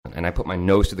and I put my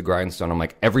nose to the grindstone. I'm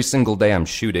like, every single day I'm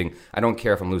shooting. I don't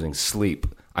care if I'm losing sleep.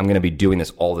 I'm going to be doing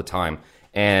this all the time.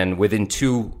 And within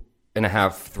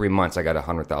 2.5, 3 months, I got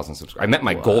 100,000 subscribers. I met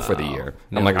my goal for the year.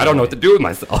 I'm like, I don't know what to do with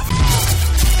myself.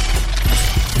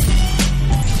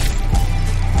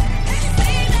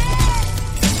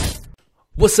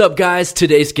 What's up, guys?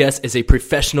 Today's guest is a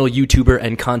professional YouTuber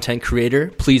and content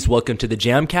creator. Please welcome to the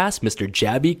Jamcast, Mr.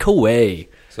 Jabby Kaway.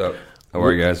 So, how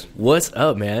are you guys? What's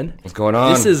up, man? What's going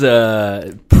on? This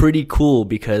is pretty cool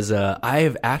because I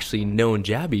have actually known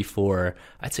Jabby for,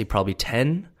 I'd say probably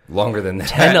 10... Longer than that.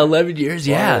 10, 11 years,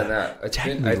 yeah. Longer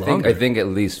than that. I think at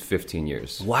least 15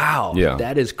 years. Wow. Yeah.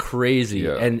 That is crazy.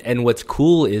 Yeah. And what's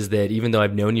cool is that even though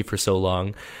I've known you for so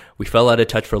long, we fell out of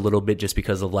touch for a little bit just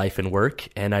because of life and work.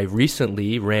 And I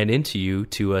recently ran into you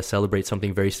to celebrate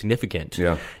something very significant.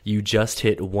 Yeah. You just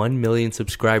hit 1 million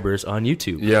subscribers on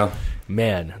YouTube. Yeah.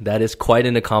 Man, that is quite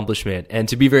an accomplishment. And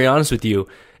to be very honest with you,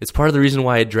 it's part of the reason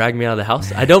why it dragged me out of the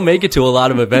house. I don't make it to a lot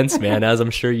of events, man, as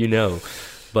I'm sure you know.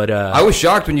 But I was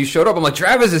shocked when you showed up. I'm like,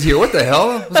 Travis is here. What the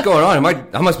hell? What's going on?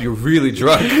 I must be really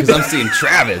drunk because I'm seeing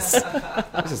Travis.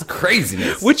 This is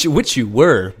craziness. Which you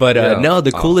were. But Yeah. no,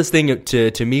 the coolest thing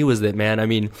to me was that, man, I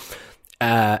mean,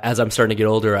 as I'm starting to get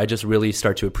older, I just really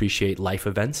start to appreciate life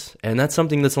events. And that's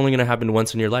something that's only going to happen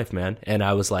once in your life, man. And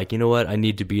I was like, you know what? I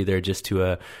need to be there just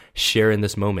to share in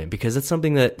this moment because it's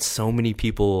something that so many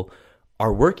people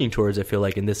are working towards, I feel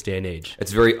like, in this day and age.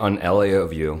 It's very un-LA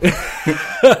of you.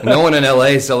 No one in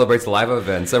LA celebrates live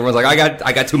events. Everyone's like,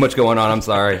 I got too much going on. I'm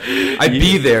sorry. I'd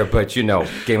be there, but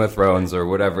Game of Thrones or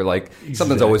whatever. Like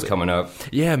something's always coming up.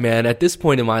 Yeah, man. At this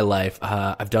point in my life,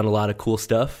 I've done a lot of cool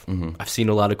stuff. Mm-hmm. I've seen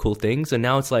a lot of cool things, and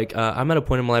now it's like I'm at a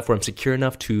point in my life where I'm secure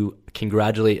enough to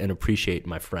congratulate and appreciate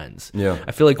my friends. Yeah.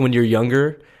 I feel like when you're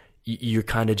younger, you're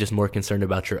kind of just more concerned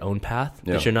about your own path,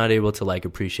 Yeah. but you're not able to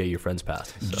appreciate your friend's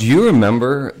path. So. Do you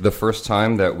remember the first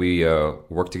time that we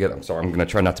worked together? I'm sorry, I'm going to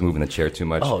try not to move in the chair too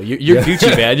much. Oh, you're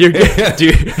Gucci, man. You're good.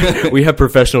 Dude, we have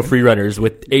professional free runners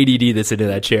with ADD that sit in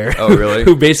that chair. Oh, really?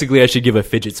 Who basically I should give a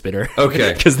fidget spinner.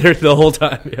 Okay. Because they're the whole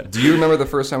time. Yeah. Do you remember the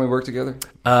first time we worked together?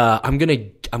 I'm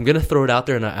gonna throw it out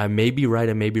there, and I may be right,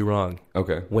 I may be wrong.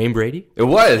 Okay. Wayne Brady? It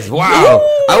was. Wow.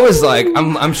 Woo! I was like,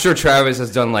 I'm sure Travis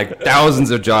has done like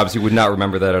thousands of jobs. He would not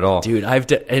remember that at all. Dude,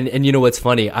 and you know what's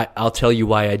funny? I'll tell you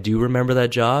why I do remember that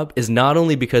job is not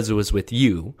only because it was with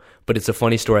you, but it's a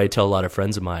funny story I tell a lot of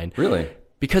friends of mine. Really?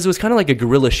 Because it was kind of like a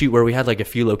guerrilla shoot where we had like a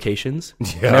few locations.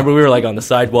 Yeah. Remember we were like on the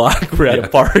sidewalk, we were at a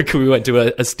park, we went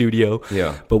to a studio.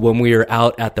 Yeah. But when we were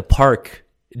out at the park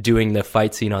doing the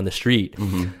fight scene on the street,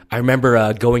 I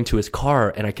remember going to his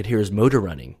car and I could hear his motor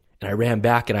running. And I ran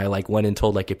back and I went and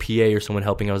told a PA or someone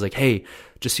helping. I was like, hey,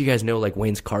 just so you guys know,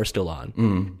 Wayne's car's still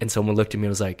on. And someone looked at me and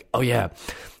was like, oh yeah,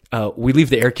 we leave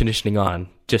the air conditioning on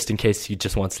just in case he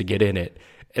just wants to get in it.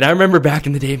 And I remember back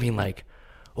in the day being like,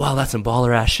 wow, that's some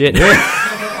baller ass shit.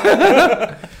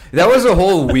 That was a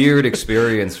whole weird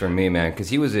experience for me, man, because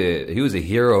he was a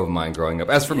hero of mine growing up,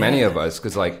 as for many of us,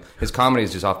 because his comedy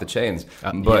is just off the chains.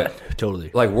 But yeah,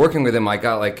 totally, working with him, I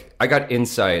got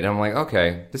insight, and I'm like,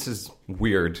 okay, this is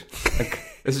weird.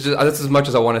 That's as much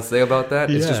as I want to say about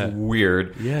that. It's just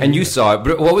weird. Yeah, and you saw it.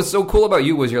 But what was so cool about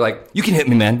you was you're like, you can hit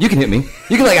me, man. You can hit me.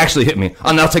 You can actually hit me.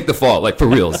 I'll take the fall, for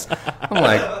reals. I'm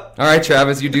like, all right,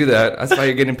 Travis, you do that. That's why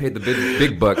you're getting paid the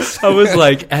big bucks. I was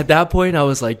like, at that point, I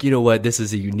was like, you know what? This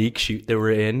is a unique shoot that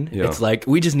we're in. Yeah. It's like,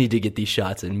 we just need to get these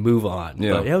shots and move on.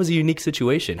 Yeah. But that was a unique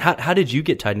situation. How did you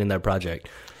get tied in that project?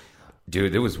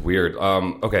 Dude, it was weird.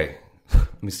 Okay.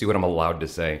 Let me see what I'm allowed to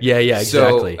say. Yeah,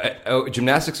 exactly. So,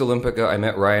 Gymnastics Olympica, I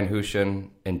met Ryan Hushin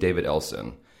and David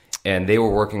Elson. And they were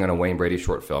working on a Wayne Brady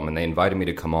short film, and they invited me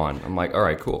to come on. I'm like, all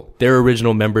right, cool. They're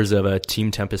original members of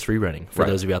Team Tempest Freerunning, for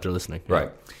those of you out there listening.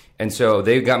 Right. And so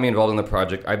they got me involved in the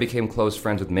project. I became close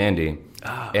friends with Mandy.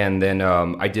 And then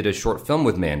I did a short film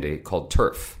with Mandy called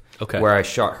Turf, where I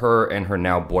shot her and her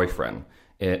now boyfriend.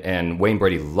 And Wayne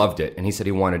Brady loved it, and he said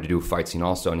he wanted to do a fight scene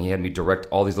also, and he had me direct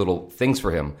all these little things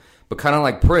for him. But kind of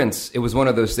like Prince, it was one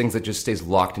of those things that just stays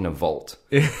locked in a vault.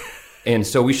 And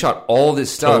so we shot all this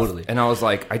stuff, and I was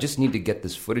like, I just need to get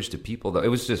this footage to people. Though it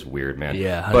was just weird, man.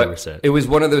 Yeah, 100%. But it was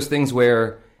one of those things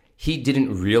where he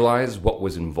didn't realize what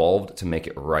was involved to make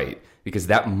it right. Because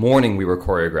that morning we were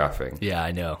choreographing. Yeah,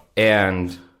 I know.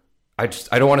 And I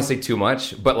don't want to say too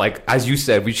much, but as you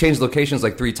said, we changed locations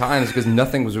 3 times because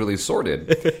nothing was really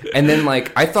sorted. And then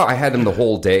I thought I had him the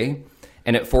whole day.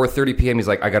 And at 4:30 p.m., he's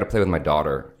like, I got to play with my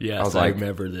daughter. Yes, I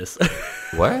remember this.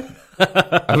 What?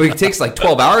 I mean, it takes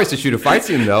 12 hours to shoot a fight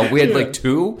scene, though. We had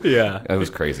 2. Yeah. It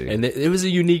was crazy. And it was a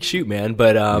unique shoot, man.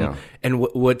 But and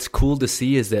what's cool to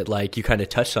see is that, you kind of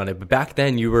touched on it. But back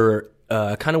then, you were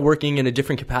kind of working in a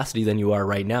different capacity than you are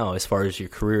right now as far as your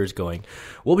career is going.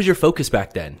 What was your focus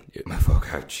back then? My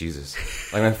focus, Jesus.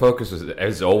 Like, my focus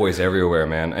is always everywhere,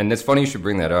 man. And it's funny you should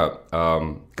bring that up,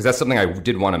 because that's something I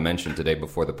did want to mention today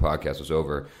before the podcast was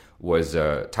over, was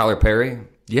Tyler Perry.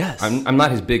 Yes. I'm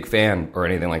not his big fan or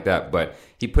anything like that, but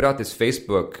he put out this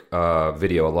Facebook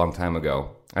video a long time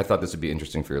ago. I thought this would be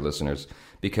interesting for your listeners,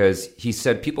 because he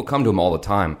said people come to him all the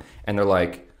time, and they're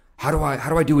like, how do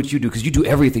I do what you do? Because you do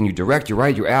everything. You direct, you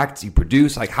write, you act, you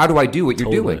produce. Like, how do I do what you're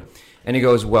doing? And he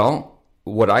goes, well,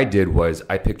 what I did was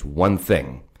I picked one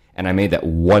thing, and I made that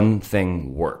one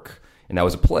thing work. And that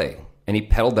was a play. And he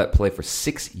peddled that play for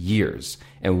 6 years.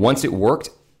 And once it worked,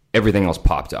 everything else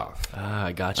popped off.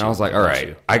 I got you. And I was like, all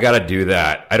right, I got to do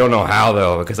that. I don't know how,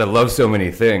 though, because I love so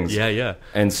many things. Yeah.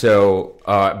 And so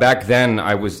back then,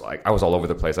 I was all over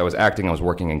the place. I was acting. I was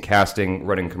working in casting,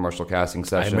 running commercial casting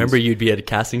sessions. I remember you'd be at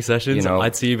casting sessions.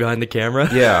 I'd see you behind the camera.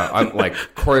 Yeah, I'm like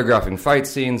choreographing fight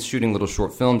scenes, shooting little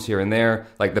short films here and there.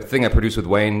 Like the thing I produced with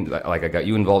Wayne, like I got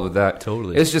you involved with that.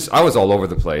 Totally. It's just, I was all over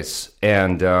the place.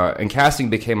 And casting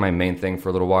became my main thing for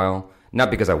a little while. Not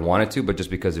because I wanted to, but just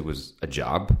because it was a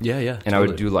job. Yeah. And totally. I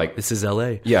would do like... This is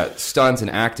LA. Yeah, stunts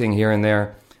and acting here and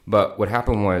there. But what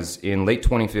happened was in late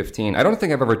 2015, I don't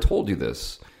think I've ever told you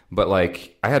this, but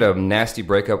like I had a nasty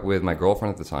breakup with my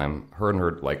girlfriend at the time. Her and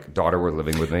her like daughter were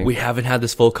living with me. We haven't had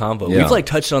this full combo. Yeah. We've like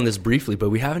touched on this briefly,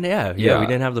 but we haven't. Yeah, we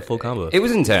didn't have the full combo. It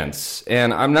was intense,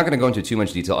 and I'm not going to go into too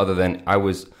much detail other than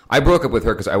I broke up with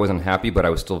her because I wasn't happy, but I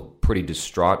was still pretty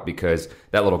distraught because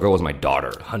that little girl was my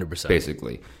daughter. 100%.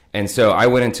 Basically. And so I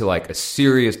went into like a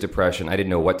serious depression. I didn't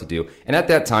know what to do. And at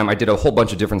that time, I did a whole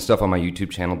bunch of different stuff on my YouTube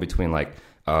channel between like,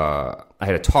 I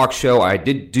had a talk show. I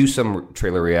did do some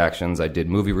trailer reactions. I did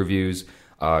movie reviews,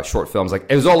 short films. Like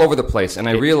it was all over the place. And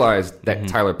I realized that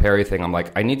Tyler Perry thing, I'm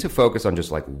like, I need to focus on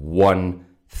just like one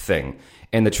thing.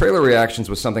 And the trailer reactions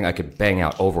was something I could bang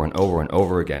out over and over and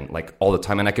over again, like all the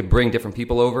time. And I could bring different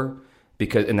people over.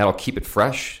 And that'll keep it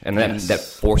fresh, and then that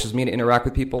forces me to interact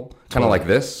with people, kind of like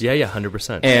this. Yeah,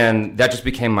 100%. And that just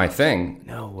became my thing.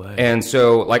 No way. And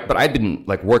so, but I'd been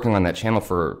working on that channel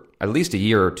for at least a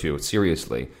year or two.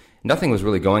 Seriously, nothing was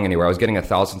really going anywhere. I was getting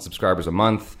 1,000 subscribers a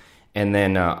month, and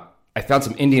then I found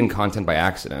some Indian content by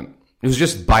accident. It was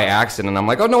just by accident. I'm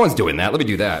like, oh, no one's doing that. Let me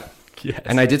do that. Yes.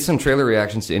 And I did some trailer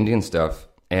reactions to Indian stuff,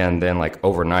 and then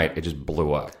overnight, it just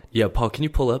blew up. Yeah, Paul, can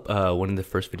you pull up one of the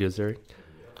first videos there?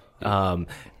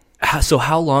 So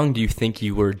how long do you think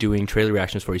you were doing trailer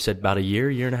reactions for? You said about a year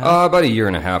and a half? About a year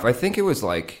and a half. I think it was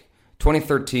like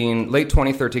 2013, late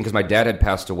 2013, because my dad had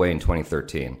passed away in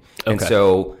 2013. And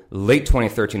so late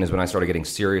 2013 is when I started getting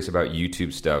serious about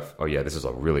YouTube stuff. Oh yeah, this is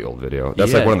a really old video.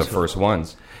 That's like one of the first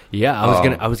ones. Yeah,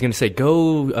 I was gonna say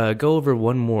go over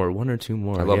one or two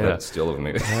more. I love that still of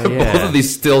me. Yeah. Both of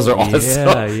these stills are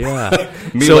awesome. Yeah.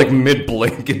 Me so, mid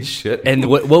blink and shit. And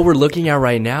what we're looking at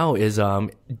right now is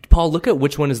Paul. Look at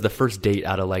which one is the first date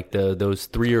out of those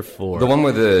 3 or 4. The one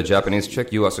with the Japanese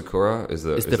chick, Yu Asakura, is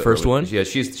the first one. Yeah,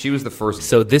 she was the first.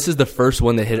 So this is the first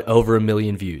one that hit over 1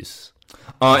 million views.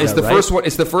 It's the first one.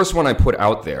 It's the first one I put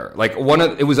out there.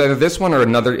 It was either this one or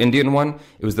another Indian one.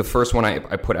 It was the first one I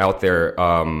put out there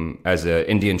as an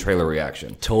Indian trailer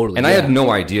reaction. Totally. And I had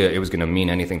no idea it was going to mean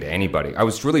anything to anybody. I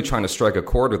was really trying to strike a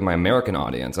chord with my American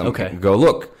audience. Go,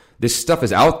 look, this stuff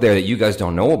is out there that you guys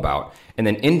don't know about. And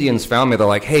then Indians found me. They're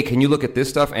like, hey, can you look at this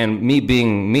stuff? And me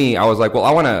being me, I was like, well,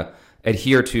 I want to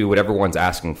adhere to what everyone's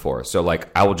asking for. So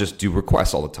I will just do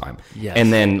requests all the time. Yes.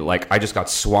 And then I just got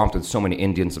swamped with so many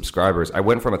Indian subscribers. I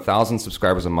went from 1,000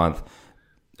 subscribers a month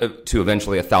to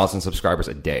eventually 1,000 subscribers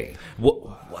a day.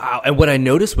 Wow. And what I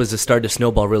noticed was it started to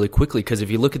snowball really quickly, because if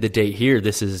you look at the date here,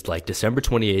 this is December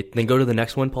 28th. Then go to the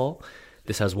next one, Paul.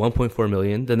 This has 1.4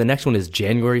 million. Then the next one is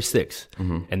January 6th.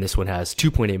 Mm-hmm. And this one has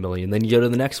 2.8 million. Then you go to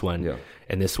the next one. Yeah.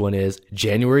 And this one is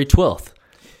January 12th.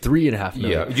 3.5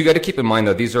 million. Yeah, you got to keep in mind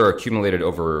though, these are accumulated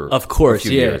over of course, a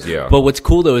few years. Yeah. But what's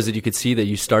cool though is that you could see that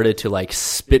you started to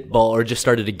spitball or just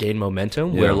started to gain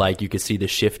momentum, where you could see the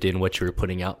shift in what you were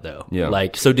putting out though. Yeah.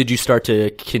 So did you start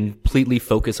to completely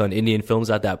focus on Indian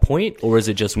films at that point, or is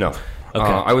it just no? Okay.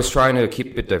 I was trying to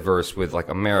keep it diverse with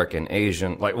American,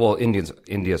 Asian,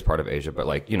 India's part of Asia, but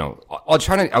I was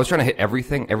trying to hit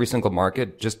everything, every single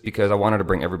market, just because I wanted to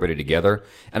bring everybody together,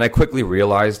 and I quickly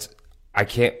realized I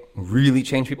can't really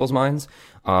change people's minds,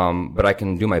 but I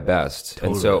can do my best.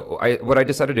 Totally. And so what I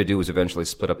decided to do was eventually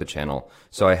split up the channel.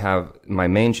 So I have my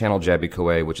main channel, Jabby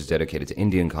Koei, which is dedicated to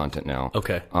Indian content now.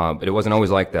 Okay. But it wasn't always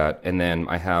like that. And then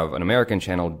I have an American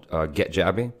channel, Get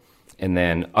Jabby. And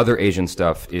then other Asian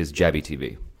stuff is Jabby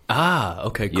TV.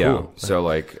 Okay, cool. Yeah, so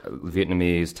like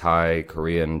Vietnamese, Thai,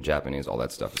 Korean, Japanese, all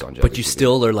that stuff is on Jabby But you TV.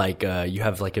 still are like, you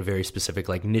have like a very specific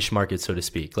like niche market, so to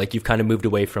speak. Like you've kind of moved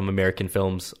away from American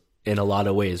films in a lot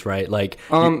of ways, right? Like,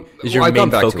 is your I've gone main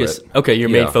back to focus? it. Okay, your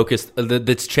main Yeah. focus.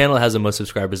 This channel has the most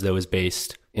subscribers though is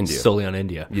based India. solely on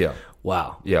India. Yeah.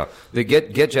 Wow. Yeah, the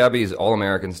Get Jabby is all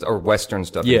American or Western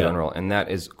stuff Yeah. in general, and that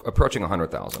is approaching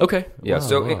 100,000. Okay. Yeah, Wow,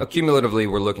 so wow. accumulatively,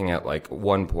 we're looking at like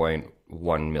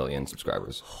 1.1 million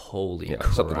subscribers. Holy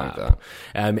crap. Something like that.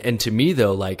 And to me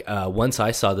though, like once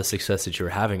I saw the success that you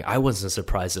were having, I wasn't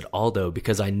surprised at all though,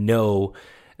 because I know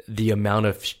the amount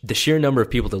of the sheer number of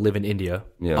people that live in India,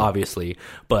 obviously,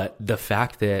 but the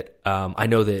fact that I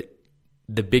know that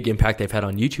the big impact they've had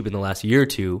on YouTube in the last year or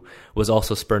two was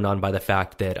also spurred on by the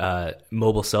fact that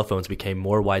mobile cell phones became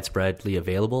more widespreadly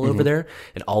available over there,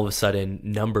 and all of a sudden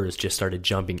numbers just started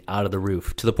jumping out of the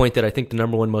roof to the point that I think the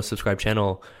number one most subscribed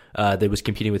channel that was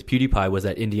competing with PewDiePie was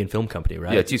that Indian film company,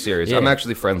 right? Yeah, T-Series. Yeah. I'm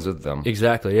actually friends with them.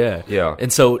 Exactly, yeah. Yeah.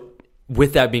 And so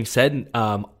with that being said,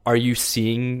 are you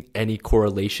seeing any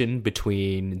correlation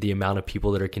between the amount of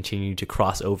people that are continuing to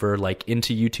cross over like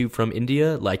into YouTube from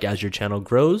India, like as your channel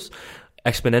grows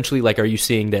exponentially? Like, are you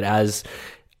seeing that as,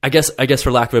 I guess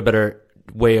for lack of a better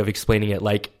way of explaining it,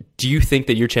 like, do you think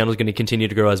that your channel is going to continue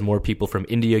to grow as more people from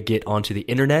India get onto the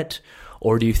internet?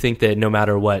 Or do you think that no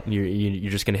matter what, you're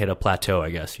just going to hit a plateau,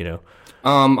 I guess, you know?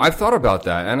 I've thought about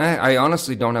that, and I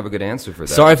honestly don't have a good answer for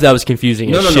that. Sorry if that was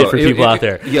confusing as shit for people out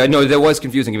there. Yeah, no, that was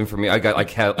confusing even for me. I got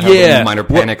like had a minor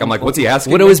panic. I'm like, what's he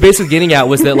asking? What I was basically getting at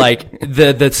was that like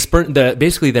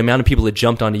basically the amount of people that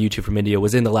jumped onto YouTube from India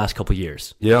was in the last couple of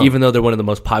years. Yeah. Even though they're one of the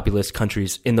most populous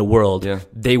countries in the world,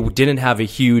 they didn't have a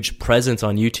huge presence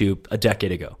on YouTube a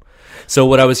decade ago. So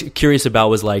what I was curious about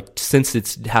was like, since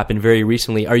it's happened very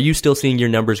recently, are you still seeing your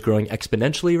numbers growing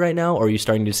exponentially right now, or are you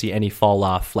starting to see any fall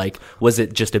off? Like, was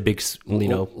it just a big, you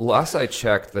know? Last I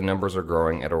checked, the numbers are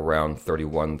growing at around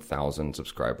 31,000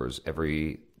 subscribers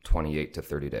every 28 to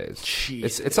 30 days.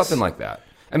 It's something like that.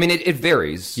 I mean, it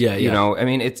varies. Yeah. You know, I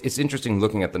mean, it's interesting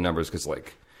looking at the numbers because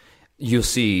like you'll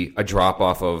see a drop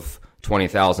off of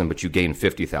 20,000, but you gain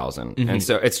 50,000, and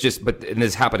so it's just, and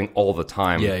it's happening all the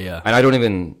time. Yeah. And I don't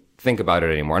even think about it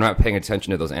anymore. I'm not paying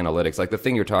attention to those analytics. Like the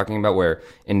thing you're talking about where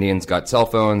Indians got cell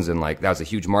phones and like that was a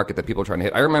huge market that people were trying to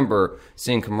hit. I remember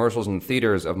seeing commercials in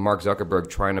theaters of Mark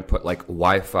Zuckerberg trying to put like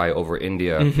Wi-Fi over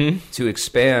India to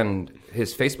expand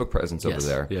his Facebook presence over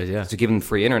there. Yeah. To give them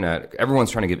free internet. Everyone's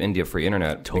trying to give India free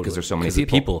internet because there's so many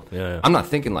people. Yeah. I'm not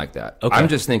thinking like that. Okay. I'm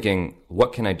just thinking,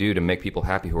 what can I do to make people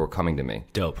happy who are coming to me?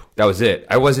 Dope. That was it.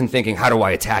 I wasn't thinking, how do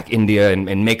I attack India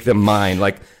and make them mine?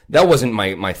 Like, that wasn't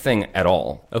my thing at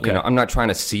all. Okay. You know, I'm not trying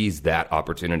to seize that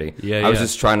opportunity. Yeah, I was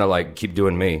just trying to like keep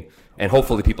doing me. And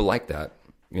hopefully people like that,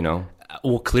 you know?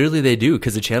 Well, clearly they do,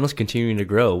 because the channel's continuing to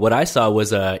grow. What I saw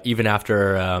was even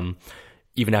after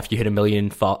you hit 1 million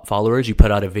followers, you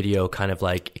put out a video kind of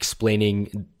like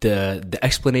explaining the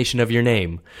explanation of your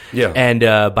name. Yeah. And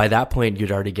by that point,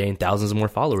 you'd already gained thousands of more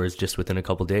followers just within a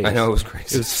couple days. I know, it was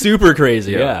crazy. It was super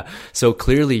crazy, yeah. So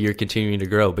clearly you're continuing to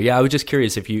grow. But yeah, I was just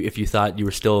curious if you thought you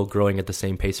were still growing at the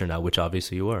same pace or not, which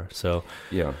obviously you are. So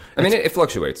yeah. I mean, it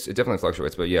fluctuates. It definitely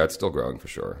fluctuates. But yeah, it's still growing for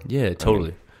sure. Yeah,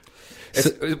 totally.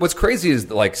 What's crazy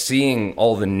is like seeing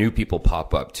all the new people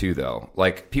pop up too, though.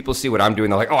 Like people see what I'm doing,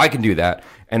 they're like, "Oh, I can do that,"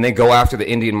 and they go after the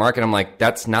Indian market. I'm like,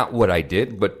 "That's not what I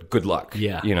did," but good luck.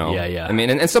 Yeah, you know. Yeah. I mean,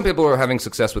 and some people are having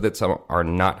success with it, some are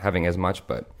not having as much,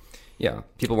 but yeah,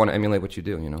 people want to emulate what you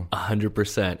do. You know,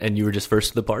 100%. And you were just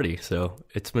first to the party, so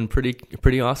it's been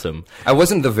pretty awesome. I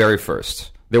wasn't the very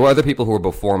first. There were other people who were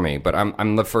before me, but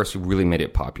I'm the first who really made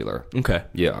it popular. Okay.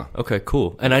 Yeah. Okay,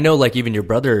 cool. And I know like even your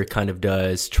brother kind of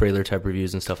does trailer type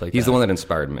reviews and stuff like that. He's the one that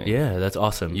inspired me. Yeah, that's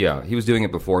awesome. Yeah, he was doing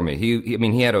it before me.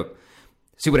 He had a...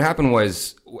 See, what happened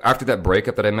was, after that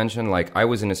breakup that I mentioned, like, I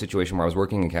was in a situation where I was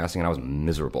working in casting and I was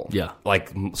miserable. Yeah.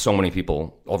 Like, so many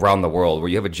people around the world where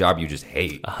you have a job you just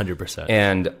hate. 100%.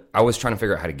 And I was trying to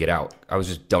figure out how to get out. I was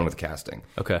just done with casting.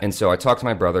 Okay. And so I talked to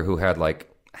my brother who had, like,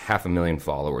 500,000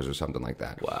 followers or something like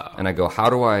that. Wow. And I go, how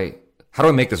do I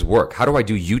make this work? How do I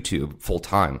do YouTube full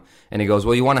time? And he goes,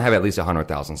 well, you want to have at least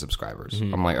 100,000 subscribers.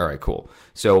 Mm-hmm. I'm like, all right, cool.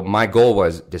 So my goal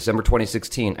was December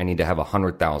 2016, I need to have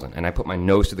 100,000. And I put my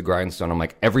nose to the grindstone. I'm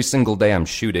like, every single day I'm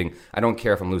shooting. I don't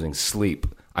care if I'm losing sleep.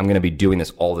 I'm going to be doing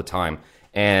this all the time.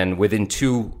 And within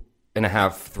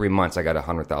 2.5, 3 months, I got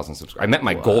 100,000 subscribers. I met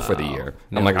my goal for the year.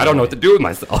 I'm like, I don't know what to do with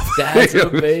myself. That's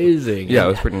amazing. Yeah, it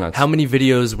was pretty nuts. How many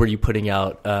videos were you putting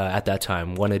out at that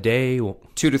time? One a day? 2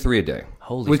 to 3 a day.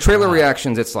 Holy With trailer crap.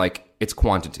 reactions, it's like it's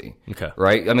quantity. Okay.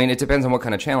 Right? I mean, it depends on what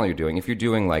kind of channel you're doing. If you're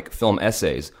doing like film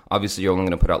essays, obviously you're only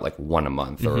going to put out like one a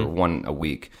month or one a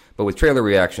week. But with trailer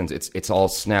reactions, it's all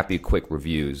snappy, quick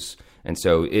reviews. And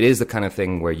so it is the kind of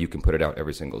thing where you can put it out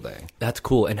every single day. That's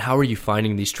cool. And how are you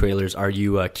finding these trailers? Are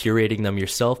you curating them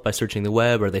yourself by searching the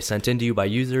web? Are they sent into you by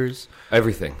users?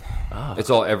 Everything.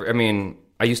 It's all, I mean,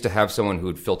 I used to have someone who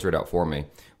would filter it out for me,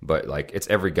 but like it's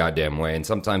every goddamn way. And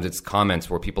sometimes it's comments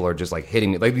where people are just like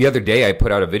hitting me. Like the other day I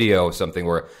put out a video of something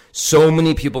where so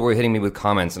many people were hitting me with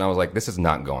comments and I was like, this is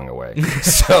not going away.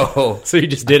 So you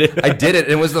just did it? I did it.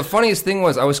 And it was the funniest thing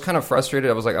was I was kind of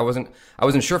frustrated. I was like, I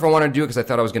wasn't sure if I wanted to do it because I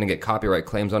thought I was going to get copyright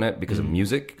claims on it because of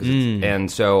music. And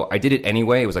so I did it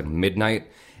anyway. It was like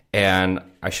midnight and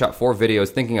I shot 4 videos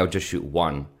thinking I would just shoot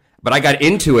 1. But I got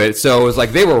into it, so it was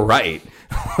like they were right.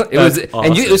 It was,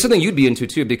 awesome. And it was something you'd be into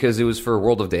too because it was for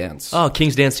World of Dance. Oh,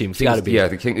 King's Dance Team, it's got to be. Yeah,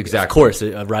 the King, exactly. Of course,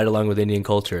 right along with Indian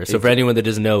culture. So for anyone that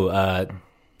doesn't know,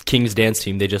 King's Dance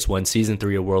Team, they just won season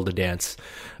 3 of World of Dance,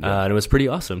 and it was pretty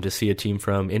awesome to see a team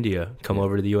from India come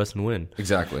over to the U.S. and win.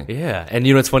 Exactly. Yeah, and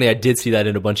you know what's funny? I did see that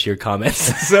in a bunch of your comments,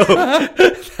 so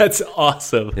that's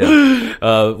awesome. Yeah.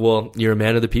 Well, you're a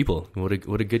man of the people. What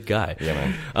a good guy.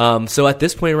 Yeah, man. So at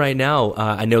this point right now,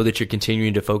 I know that you're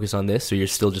continuing to focus on this, so you're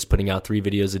still just putting out 3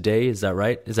 videos a day. Is that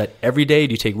right? Is that every day?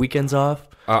 Do you take weekends off?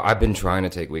 I've been trying to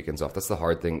take weekends off. That's the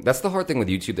hard thing. That's the hard thing with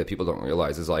YouTube that people don't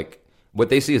realize is like, what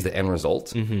they see is the end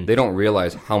result. They don't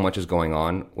realize how much is going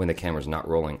on when the camera's not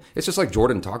rolling. It's just like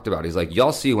Jordan talked about. He's like,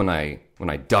 y'all see when I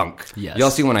dunk. Yes. Y'all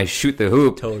see when I shoot the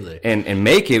hoop. Totally. And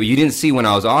make it. You didn't see when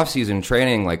I was off season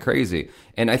training like crazy.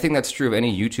 And I think that's true of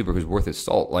any YouTuber who's worth his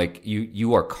salt. Like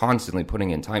you are constantly putting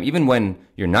in time. Even when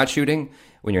you're not shooting,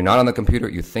 when you're not on the computer,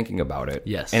 you're thinking about it.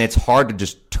 Yes. And it's hard to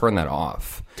just turn that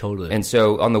off. Totally. And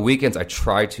so on the weekends, I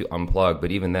try to unplug, but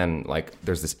even then, like,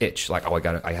 there's this itch, like, oh,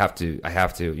 I have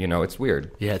to, you know, it's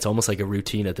weird. Yeah, it's almost like a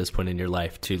routine at this point in your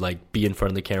life to, like, be in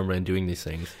front of the camera and doing these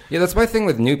things. Yeah, that's my thing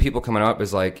with new people coming up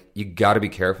is, like, you got to be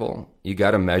careful. You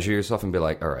got to measure yourself and be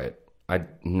like, all right, I'm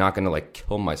not going to, like,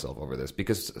 kill myself over this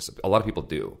because a lot of people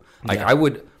do. Like,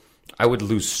 yeah. I would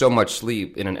lose so much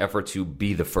sleep in an effort to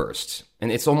be the first.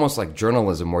 And it's almost like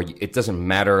journalism where it doesn't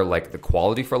matter like the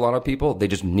quality for a lot of people. They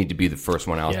just need to be the first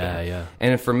one out there. Yeah.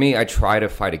 And for me, I try to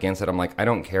fight against it. I'm like, I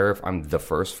don't care if I'm the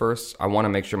first. I want to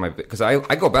make sure because I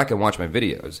go back and watch my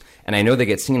videos and I know they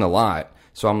get seen a lot.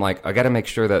 So I'm like, I got to make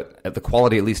sure that the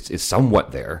quality at least is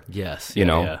somewhat there. Yes. You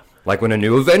know? Yeah. Like when a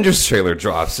new Avengers trailer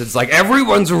drops, it's like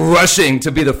everyone's rushing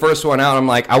to be the first one out. I'm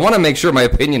like, I want to make sure my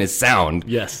opinion is sound.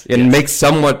 Yes. And makes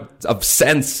somewhat of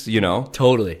sense, you know?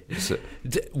 Totally. So,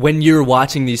 when you're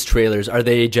watching these trailers, are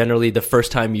they generally the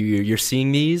first time you're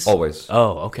seeing these? Always.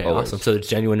 Oh, okay. Always. Awesome. So it's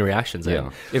genuine reactions then.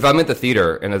 Yeah. If I'm at the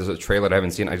theater and there's a trailer that I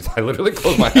haven't seen, I literally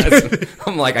close my eyes.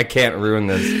 I'm like, I can't ruin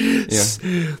this.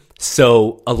 Yeah.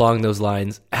 So along those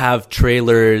lines, have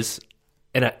trailers...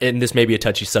 And this may be a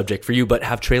touchy subject for you, but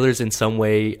have trailers in some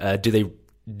way, do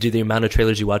the amount of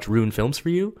trailers you watch ruin films for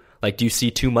you? Like, do you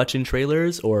see too much in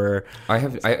trailers or? I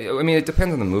mean, it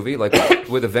depends on the movie. Like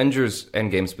with Avengers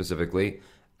Endgame specifically,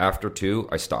 after 2,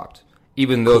 I stopped.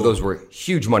 Even though those were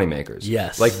huge moneymakers.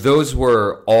 Yes. Like those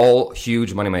were all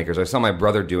huge moneymakers. I saw my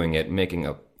brother doing it, making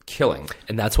a killing.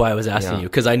 And that's why I was asking you,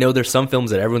 because I know there's some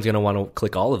films that everyone's going to want to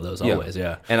click all of those always,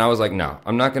 yeah. And I was like, no,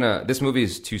 I'm not going to, this movie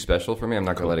is too special for me. I'm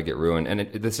not going to let it get ruined.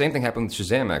 And the same thing happened with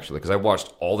Shazam, actually, because I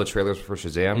watched all the trailers for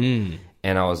Shazam,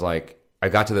 and I was like, I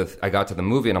got to the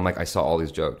movie, and I'm like, I saw all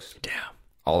these jokes. Damn.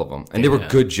 All of them. And they were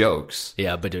good jokes.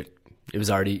 Yeah, but it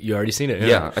was already, you already seen it.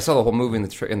 Yeah, I saw the whole movie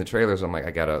in the trailers, I'm like,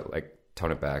 I got to, like,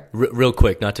 tone it back. Real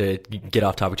quick, not to get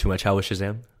off topic too much, how was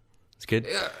Shazam? It's good?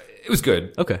 Yeah, it was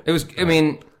good. Okay. It was, I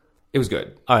mean... It was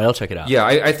good. All right, I'll check it out. Yeah,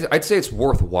 I'd say it's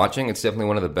worth watching. It's definitely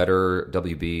one of the better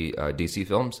WB DC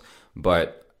films,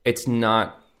 but it's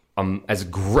not as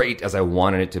great as I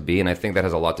wanted it to be, and I think that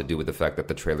has a lot to do with the fact that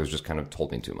the trailers just kind of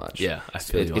told me too much. Yeah, I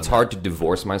feel you on it's that. hard to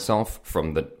divorce myself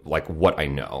from what I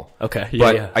know. Okay,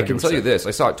 but I can tell you this: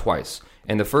 I saw it twice,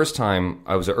 and the first time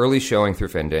I was an early showing through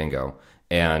Fandango,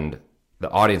 and the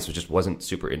audience wasn't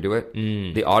super into it.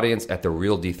 The audience at the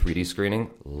Real D3D screening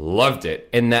loved it.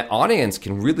 And that audience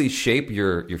can really shape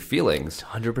your feelings.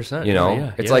 100%. You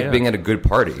know? It's like being at a good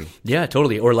party. Yeah,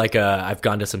 totally. Or like I've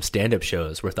gone to some stand-up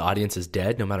shows where if the audience is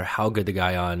dead, no matter how good the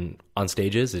guy on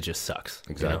stage is, it just sucks.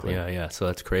 Exactly. You know? Yeah. So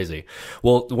that's crazy.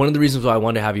 Well, one of the reasons why I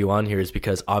wanted to have you on here is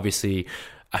because obviously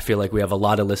I feel like we have a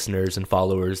lot of listeners and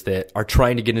followers that are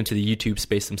trying to get into the YouTube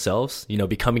space themselves. You know,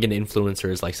 becoming an influencer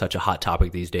is like such a hot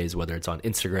topic these days, whether it's on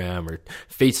Instagram or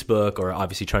Facebook or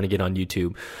obviously trying to get on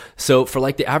YouTube. So for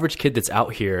like the average kid that's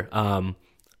out here,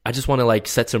 I just want to like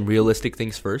set some realistic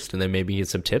things first and then maybe get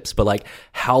some tips. But like,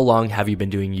 how long have you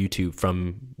been doing YouTube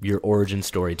from your origin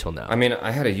story till now? I mean, I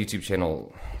had a YouTube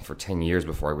channel for 10 years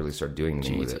before I really started doing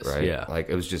anything with it, right? Yeah. Like,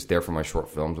 it was just there for my short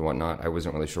films and whatnot. I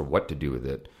wasn't really sure what to do with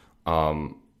it.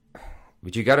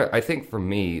 But you gotta, I think for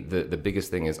me, the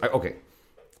biggest thing is, okay,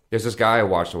 there's this guy I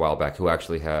watched a while back who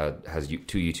actually has 2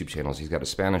 YouTube channels. He's got a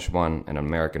Spanish one and an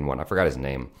American one. I forgot his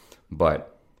name.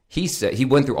 But he said, he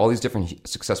went through all these different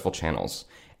successful channels.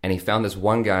 And he found this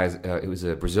one guy, it was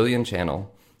a Brazilian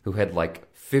channel, who had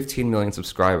like 15 million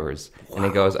subscribers. Wow. And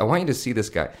he goes, I want you to see this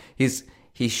guy.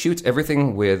 He shoots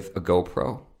everything with a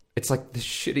GoPro. It's like the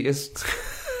shittiest,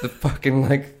 the fucking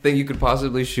like thing you could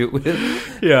possibly shoot with.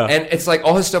 Yeah. And it's like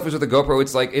all his stuff is with a GoPro.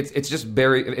 It's like, it's just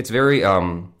very,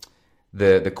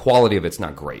 the quality of it's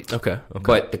not great. Okay.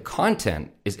 But the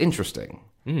content is interesting.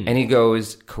 And he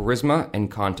goes, charisma and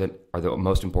content are the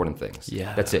most important things.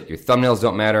 Yeah. That's it. Your thumbnails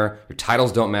don't matter. Your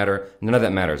titles don't matter. None of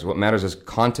that matters. What matters is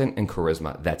content and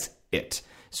charisma. That's it.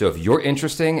 So if you're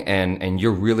interesting and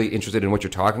you're really interested in what you're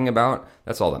talking about,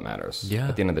 that's all that matters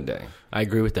at the end of the day. I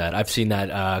agree with that. I've seen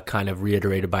that kind of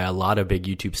reiterated by a lot of big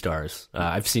YouTube stars.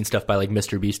 I've seen stuff by like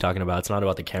Mr. Beast talking about it's not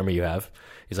about the camera you have.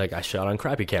 He's like, I shot on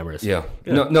crappy cameras. Yeah.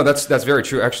 No, that's very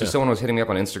true. Actually, someone was hitting me up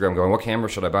on Instagram going, what camera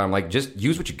should I buy? I'm like, just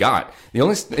use what you got. The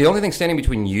only thing standing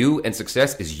between you and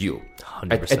success is you.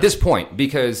 100%. At this point,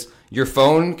 because your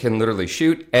phone can literally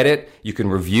shoot, edit, you can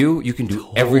review, you can do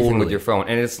everything with your phone.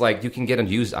 And it's like, you can get a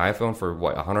used iPhone for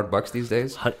what, $100 these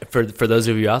days? For those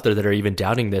of you out there that are even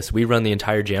doubting this, we run the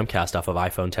entire Jamcast off of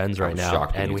iPhone 10s right now.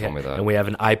 Shocked when you told me that. And we have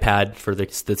an iPad for the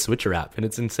Switcher app, and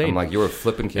it's insane. I'm like, you were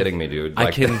flipping kidding me, dude.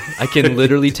 Like, I can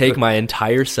literally take my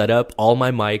entire setup, all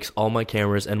my mics, all my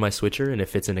cameras, and my Switcher, and it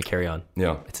fits in a carry-on.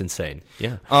 Yeah. It's insane.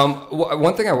 Yeah.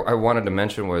 One thing I wanted to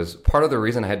mention was part of the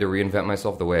reason I had to reinvent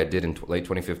myself the way I did in late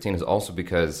 2015 is also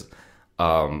because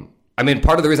part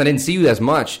of the reason I didn't see you as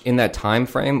much in that time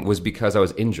frame was because I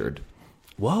was injured.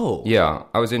 Whoa. Yeah,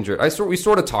 I was injured. We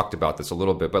sort of talked about this a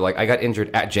little bit, but like I got injured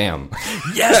at Jam.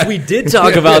 Yes, we did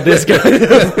talk about this guy.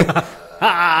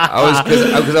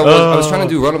 I was trying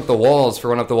to do run up the walls for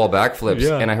run up the wall backflips,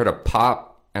 and I heard a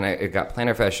pop, and it got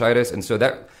plantar fasciitis, and so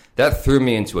that threw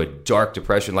me into a dark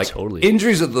depression. Like, totally.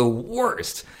 Injuries are the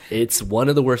worst. It's one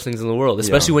of the worst things in the world,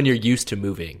 especially when you're used to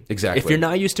moving. Exactly. If you're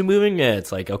not used to moving, it's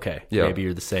like, okay, maybe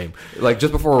you're the same. Like,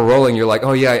 just before we're rolling, you're like,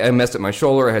 oh, yeah, I messed up my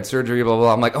shoulder, I had surgery, blah, blah,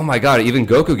 blah. I'm like, oh, my God, even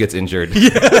Goku gets injured.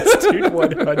 Yes, dude,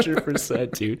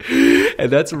 100%, dude. And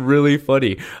that's really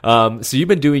funny. So you've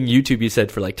been doing YouTube, you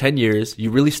said, for like 10 years. You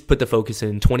really put the focus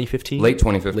in 2015? Late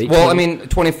 2015. Well, I mean,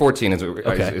 2014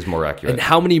 is more accurate. And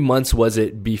how many months was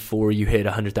it before you hit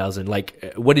 100,000?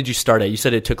 Like, what did you start at? You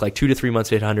said it took like 2 to 3 months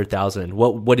to hit 100,000.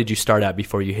 What did you start at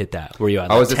before you hit that? Were you at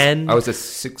like 10? I was at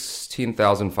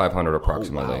 16,500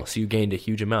 approximately. Oh, wow. So you gained a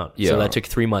huge amount. Yeah. So that took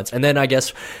 3 months. And then I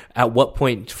guess at what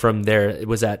point from there,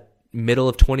 was that middle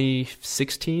of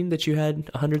 2016 that you had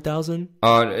 100,000?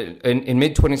 In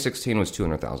mid 2016 was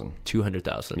 200,000.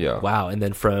 200,000. Yeah. Wow. And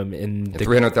then from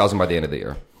 300,000 by the end of the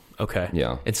year. Okay.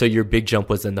 Yeah. And so your big jump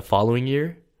was in the following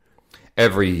year?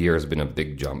 Every year has been a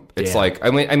big jump. It's like,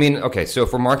 I mean, okay, so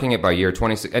if we're marking it by year,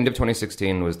 end of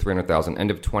 2016 was 300,000. End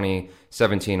of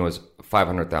 2017 was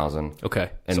 500,000.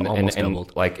 Okay, and almost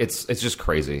doubled. Like, it's just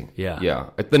crazy. Yeah. Yeah.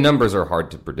 The numbers are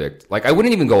hard to predict. Like, I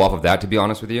wouldn't even go off of that, to be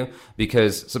honest with you,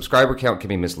 because subscriber count can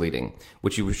be misleading.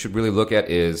 What you should really look at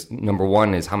is, number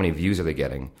one is how many views are they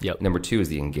getting? Yep. Number two is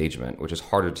the engagement, which is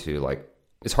harder to,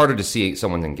 it's harder to see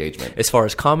someone's engagement. As far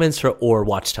as comments or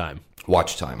watch time?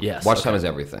 Watch time. Yes. Watch time is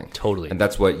everything. Totally. And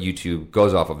that's what YouTube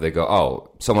goes off of. They go,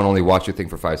 oh, someone only watched your thing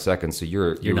for 5 seconds, so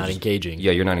you're not engaging.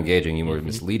 Yeah, you're not engaging. You were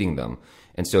misleading them.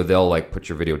 And so they'll like put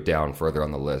your video down further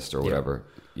on the list or whatever,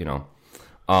 you know.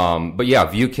 But yeah,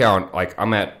 view count, like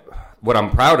what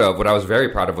I'm proud of, what I was very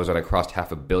proud of was that I crossed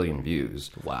 500 million views.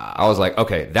 Wow. I was like,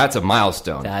 okay, that's a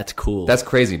milestone. That's cool. That's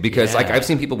crazy because like I've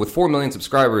seen people with 4 million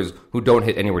subscribers who don't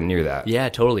hit anywhere near that. Yeah,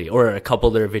 totally. Or a couple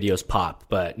of their videos pop,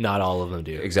 but not all of them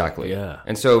do. Exactly. Yeah.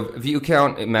 And so view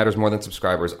count, it matters more than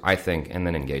subscribers, I think, and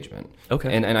then engagement.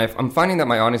 Okay. And I'm finding that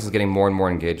my audience is getting more and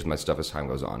more engaged with my stuff as time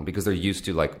goes on because they're used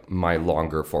to like my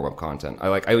longer form of content.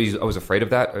 I was afraid of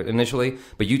that initially,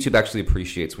 but YouTube actually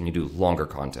appreciates when you do longer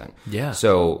content. Yeah.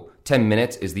 So 10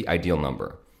 minutes is the ideal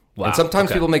number. Wow. And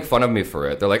sometimes people make fun of me for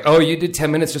it. They're like, oh, you did 10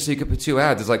 minutes just so you could put 2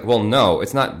 ads. It's like, well, no,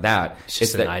 it's not that. It's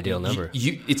just an ideal number.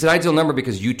 It's an ideal number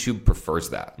because YouTube prefers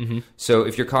that. Mm-hmm. So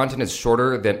if your content is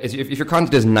shorter than, if your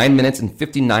content is 9 minutes and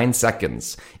 59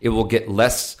 seconds, it will get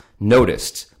less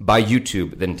noticed by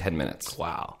YouTube than 10 minutes.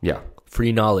 Wow. Yeah.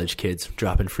 Free knowledge, kids.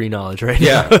 Dropping free knowledge right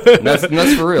now. Yeah,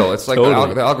 that's for real. It's like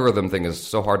totally. the algorithm thing is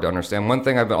so hard to understand. One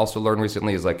thing I've also learned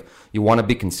recently is like you want to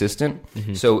be consistent.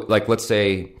 So like let's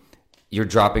say you're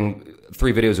dropping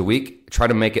 3 videos a week. Try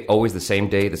to make it always the same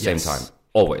day, the same time.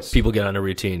 Always. People get on a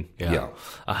routine. Yeah.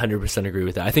 100% agree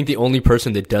with that. I think the only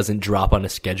person that doesn't drop on a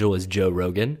schedule is Joe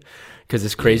Rogan. Because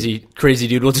this crazy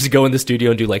dude will just go in the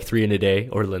studio and do like 3 in a day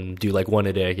or then do like 1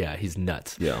 a day. Yeah, he's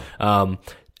nuts. Yeah.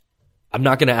 I'm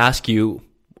not going to ask you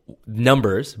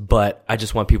numbers, but I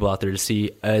just want people out there to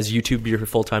see, is YouTube your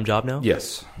full-time job now?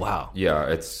 Yes. Wow. Yeah,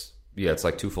 it's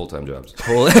like 2 full-time jobs.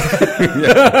 Cool.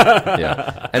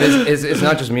 yeah. And it's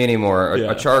not just me anymore.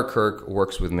 Yeah. Achara Kirk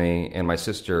works with me, and my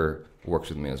sister works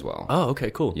with me as well. Oh,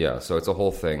 okay, cool. Yeah, so it's a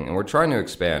whole thing, and we're trying to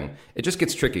expand. It just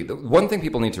gets tricky. The one thing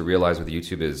people need to realize with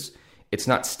YouTube is it's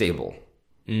not stable.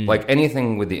 Like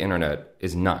anything with the internet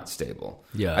is not stable.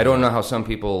 Yeah. I don't know how some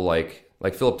people like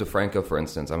Philip DeFranco, for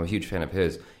instance. I'm a huge fan of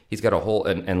his. He's got a whole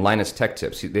and Linus Tech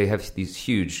Tips. They have these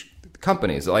huge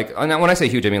companies. Like when I say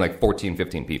huge, I mean like 14,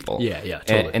 15 people. Yeah,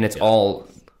 totally. And it's all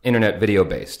internet video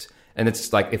based. And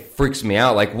it's like, it freaks me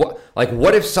out. Like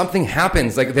what if something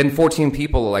happens? Like then 14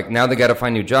 people, like now they got to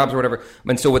find new jobs or whatever.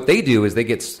 And so what they do is they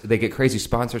get crazy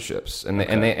sponsorships.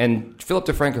 And Philip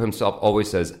DeFranco himself always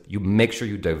says, you make sure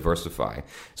you diversify.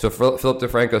 So Philip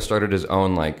DeFranco started his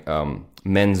own like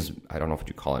men's, I don't know what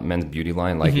you call it, men's beauty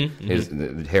line, like his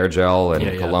hair gel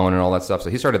and cologne and all that stuff. So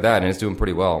he started that and it's doing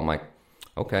pretty well. I'm like,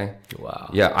 okay. Wow.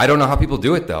 Yeah, I don't know how people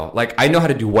do it though. Like I know how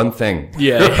to do one thing.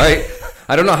 Yeah. Right?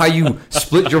 I don't know how you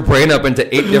split your brain up into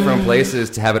 8 different places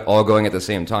to have it all going at the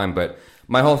same time. But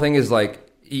my whole thing is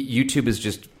like YouTube is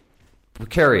just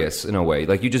precarious in a way.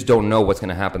 Like you just don't know what's going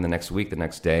to happen the next week, the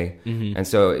next day. And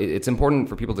so it's important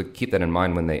for people to keep that in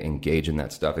mind when they engage in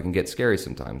that stuff. It can get scary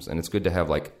sometimes. And it's good to have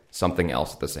like something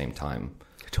else at the same time.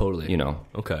 Totally. You know?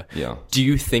 Okay. Yeah. Do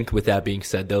you think, with that being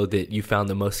said, though, that you found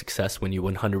the most success when you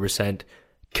 100%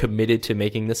 committed to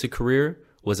making this a career?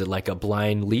 Was it like a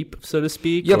blind leap, so to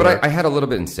speak? Yeah, but I had a little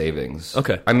bit in savings.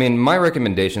 Okay. I mean, my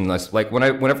recommendation, like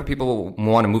whenever people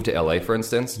want to move to LA, for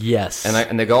instance. Yes.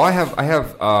 And they go, I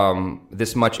have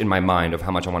this much in my mind of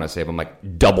how much I want to save. I'm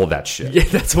like, double that shit. Yeah,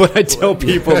 that's what I tell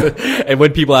people. And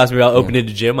when people ask me about opening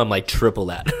a gym, I'm like, triple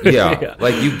that. Yeah.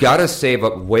 Like you got to save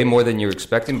up way more than you're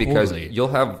expecting because Totally. you'll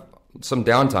have some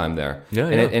downtime there. Yeah,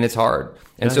 and it's hard.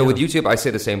 And so with YouTube, I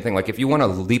say the same thing. Like if you want to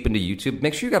leap into YouTube,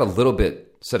 make sure you got a little bit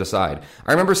set aside.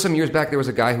 I remember some years back, there was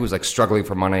a guy who was like struggling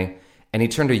for money and he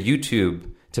turned to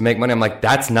YouTube to make money. I'm like,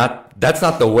 that's not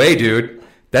the way, dude.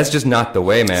 That's just not the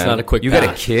way, man. It's not a quick You path.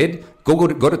 got a kid? Go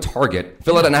to Target.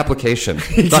 Fill out an application.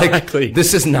 Exactly. Like,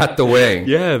 this is not the way.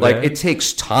 Yeah, like man. it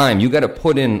takes time. You got to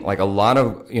put in like a lot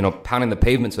of, pounding the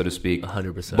pavement, so to speak,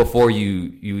 100%. before you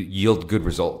yield good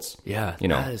results. Yeah, You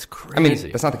know, that is crazy. I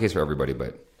mean, that's not the case for everybody,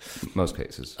 but most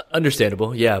cases.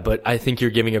 Understandable, yeah, but I think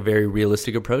you're giving a very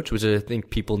realistic approach, which I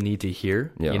think people need to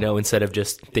hear, Yeah. Instead of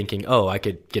just thinking, oh, I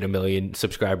could get 1 million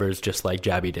subscribers just like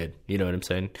Jabby did. You know what I'm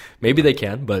saying? Maybe they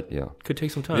can, but Yeah. could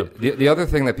take some time. The other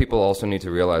thing that people also need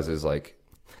to realize is like,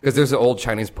 because there's an old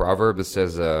Chinese proverb that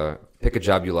says, pick a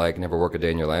job you like, never work a day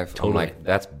in your life. Totally. I'm like,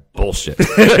 that's bullshit.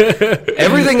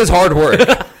 Everything is hard work.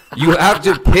 You have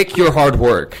to pick your hard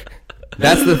work.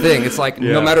 That's the thing. It's like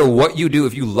no matter what you do,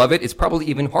 if you love it, it's probably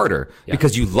even harder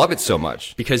because you love it so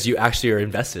much. Because you actually are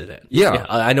invested in it. Yeah.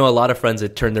 I know a lot of friends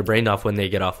that turn their brain off when they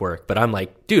get off work, but I'm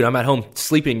like, dude, I'm at home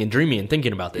sleeping and dreaming and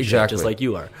thinking about this shit just like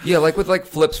you are. Yeah, like with like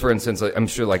flips, for instance, I'm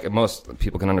sure like most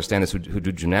people can understand this who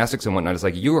do gymnastics and whatnot. It's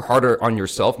like you're harder on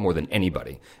yourself more than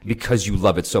anybody because you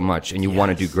love it so much and you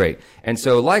want to do great. And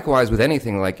so likewise with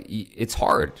anything, like it's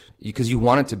hard because you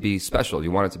want it to be special.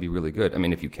 You want it to be really good. I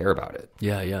mean, if you care about it.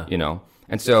 Yeah.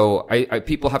 And so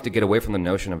people have to get away from the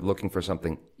notion of looking for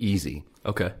something easy.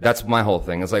 Okay. That's my whole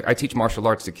thing. It's like I teach martial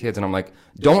arts to kids and I'm like,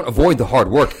 don't avoid the hard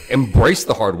work. Embrace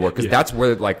the hard work because that's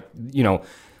where like,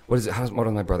 what is it? What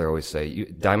does my brother always say?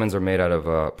 Diamonds are made out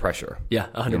of pressure. Yeah,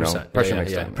 100%. Pressure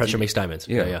makes diamonds. Pressure makes diamonds.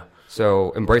 Yeah.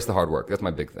 So embrace the hard work. That's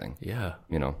my big thing. Yeah.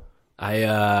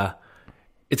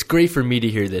 It's great for me to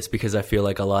hear this because I feel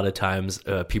like a lot of times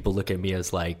people look at me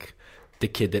as like the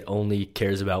kid that only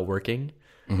cares about working.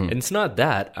 Mm-hmm. And it's not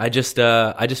that. I just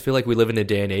feel like we live in a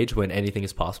day and age when anything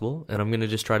is possible, and I'm gonna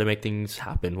just try to make things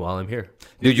happen while I'm here.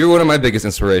 Dude, you're one of my biggest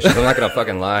inspirations. I'm not gonna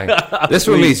fucking lie. This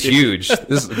for me is huge.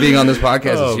 Being on this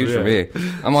podcast is huge for me.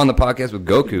 I'm on the podcast with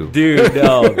Goku. Dude,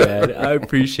 no, man. I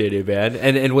appreciate it, man.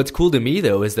 And what's cool to me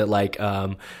though is that like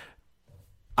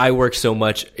I work so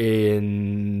much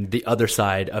in the other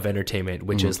side of entertainment,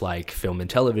 which is like film and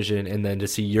television. And then to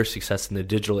see your success in the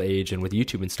digital age and with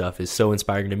YouTube and stuff is so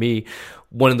inspiring to me.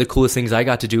 One of the coolest things I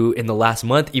got to do in the last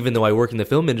month, even though I work in the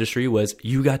film industry, was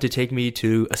you got to take me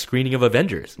to a screening of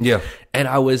Avengers. Yeah. And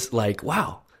I was like,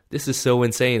 wow. This is so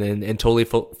insane and totally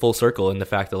full circle in the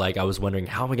fact that like I was wondering,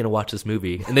 how am I going to watch this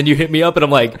movie? And then you hit me up and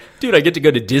I'm like, dude, I get to go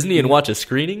to Disney and watch a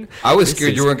screening? I was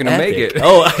scared you weren't going to make it.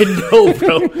 Oh, I know,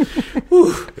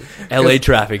 bro. LA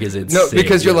traffic is insane. No,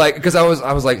 because you're like, because I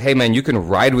was like, hey man, you can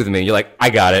ride with me. You're like,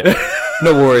 I got it.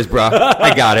 No worries, bro.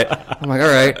 I got it. I'm like, all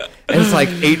right. And it's like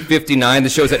 8:59. The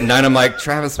show's at 9. I'm like,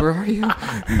 Travis, where are you?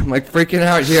 I'm like freaking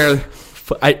out here.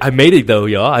 I made it though,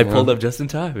 y'all. I pulled up just in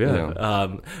time. Yeah.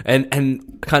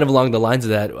 And kind of along the lines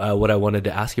of that, what I wanted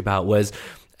to ask about was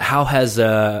how has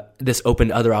this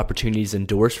opened other opportunities and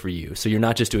doors for you? So you're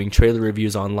not just doing trailer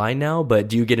reviews online now, but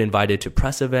do you get invited to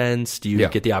press events? Do you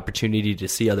get the opportunity to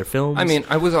see other films? I mean,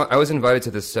 I was invited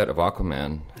to this set of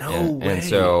Aquaman. No way. And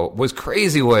so what's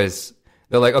crazy was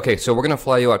they're like, okay, so we're gonna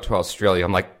fly you out to Australia.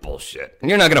 I'm like, bullshit. And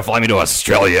you're not gonna fly me to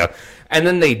Australia. And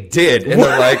then they did, and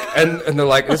they're like, and they're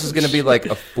like, this is going to be like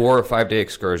a 4 or 5 day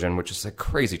excursion, which is a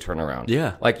crazy turnaround.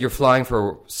 Yeah, like you're flying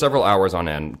for several hours on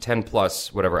end, 10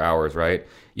 plus whatever hours, right?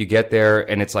 You get there,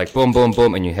 and it's like boom, boom,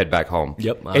 boom, and you head back home.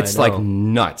 Yep, it's like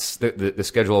nuts. The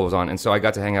schedule I was on, and so I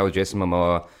got to hang out with Jason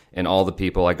Momoa and all the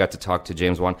people. I got to talk to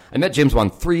James Wan. I met James Wan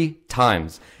 3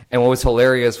 times. And what was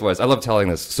hilarious was, I love telling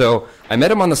this. So I met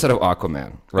him on the set of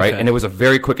Aquaman, right? Okay. And it was a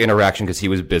very quick interaction because he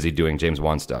was busy doing James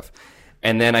Wan stuff.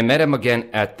 And then I met him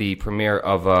again at the premiere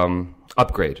of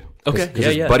Upgrade. Okay,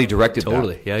 because his buddy directed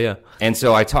that. Yeah. And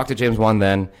so I talked to James Wan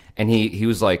then, and he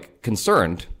was like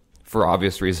concerned for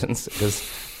obvious reasons.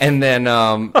 And then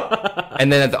at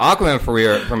the Aquaman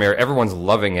premiere, everyone's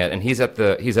loving it, and he's at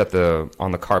the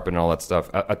on the carpet and all that stuff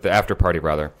at the after party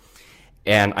rather.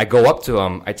 And I go up to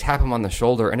him, I tap him on the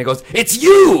shoulder, and he goes, "It's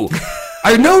you!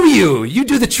 I know you! You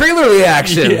do the trailer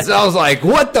reactions!" Yeah. I was like,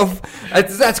 what the...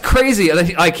 That's crazy.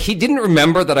 Like, he didn't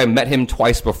remember that I met him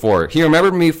twice before. He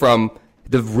remembered me from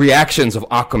the reactions of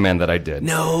Aquaman that I did.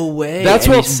 No way. That's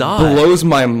what blows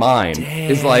my mind. Damn.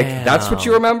 Is like, that's what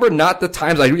you remember? Not the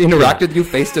times I interacted with you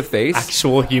face to face?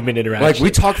 Actual human interaction. Like,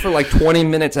 we talked for like 20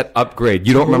 minutes at Upgrade.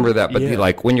 You don't remember that, but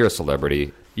like, when you're a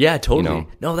celebrity... Yeah, totally. You know?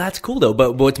 No, that's cool though.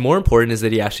 But what's more important is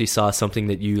that he actually saw something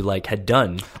that you like had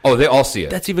done. Oh, they all see it.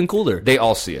 That's even cooler. They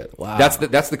all see it. Wow.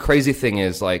 That's the crazy thing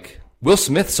is like Will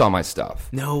Smith saw my stuff.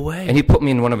 No way. And he put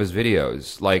me in one of his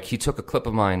videos. Like he took a clip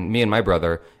of mine, me and my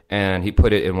brother, and he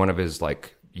put it in one of his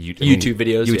like YouTube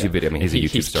videos. YouTube video. I mean, he's a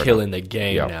YouTube star. He's killing the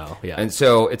game now. Yeah. And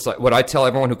so it's like what I tell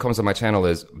everyone who comes on my channel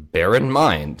is bear in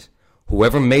mind.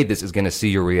 Whoever made this is going to see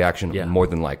your reaction more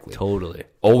than likely. Totally.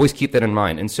 Always keep that in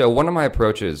mind. And so one of my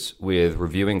approaches with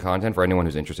reviewing content for anyone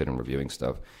who's interested in reviewing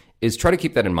stuff is try to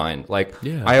keep that in mind. Like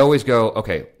I always go,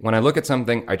 okay, when I look at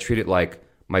something, I treat it like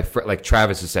like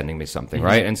Travis is sending me something,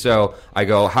 right? And so I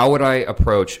go, how would I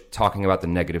approach talking about the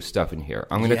negative stuff in here?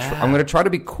 I'm going to try to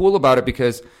be cool about it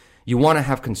because you want to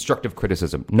have constructive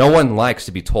criticism. No one likes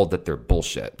to be told that they're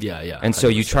bullshit. Yeah. And so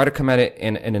 100%. You try to come at it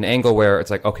in an angle where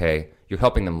it's like, okay, you're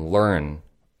helping them learn,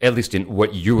 at least in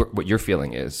what your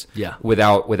feeling is,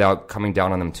 without coming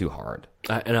down on them too hard.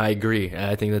 And I agree.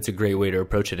 I think that's a great way to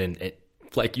approach it. And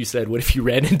like you said, what if you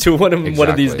ran into one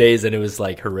of these days and it was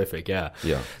like horrific? Yeah.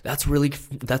 That's really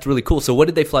cool. So what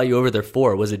did they fly you over there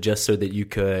for? Was it just so that you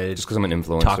could just because I'm an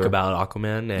influencer talk about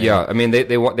Aquaman? Yeah, I mean they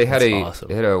had awesome.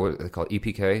 They had a what they call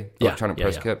EPK, electronic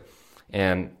press kit,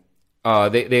 and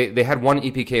they had one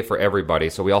EPK for everybody,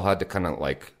 so we all had to kind of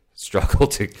like struggle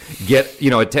to get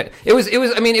it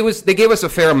was they gave us a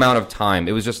fair amount of time.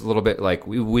 It was just a little bit like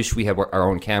we wish we had our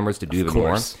own cameras to do even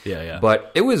more.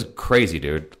 But it was crazy,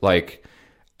 dude. Like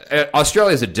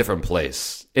Australia is a different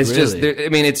place. It's really? Just, I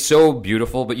mean, it's so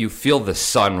beautiful, but you feel the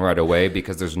sun right away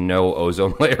because there's no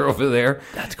ozone layer over there.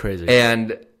 That's crazy.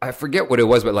 And I forget what it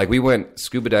was, but like we went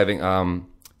scuba diving.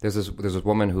 There's this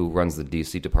woman who runs the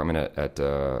DC department at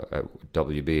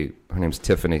WB. Her name's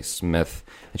Tiffany Smith,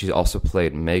 and she's also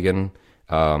played Megan,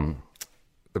 the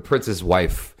prince's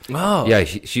wife. Oh, yeah,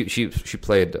 she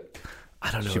played.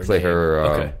 I don't know. She played her.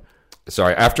 Okay.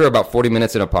 Sorry, after about 40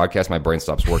 minutes in a podcast, my brain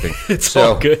stops working. It's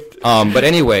all good. But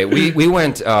anyway, we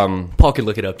went. Paul can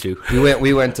look it up too.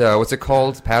 We went. What's it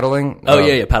called? Paddling. Oh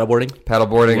yeah, paddleboarding.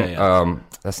 Paddleboarding. Yeah.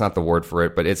 That's not the word for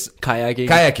it, but it's kayaking.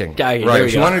 Right.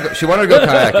 She wanted to go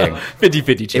kayaking.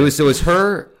 50-50 chance. It was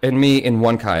her and me in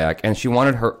one kayak, and she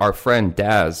wanted our friend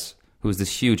Daz, who's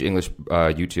this huge English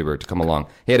YouTuber, to come along.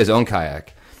 He had his own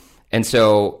kayak, and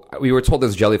so we were told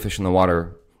there's jellyfish in the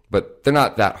water, but they're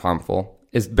not that harmful.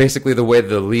 Is basically the way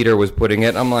the leader was putting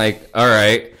it. I'm like, all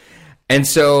right. And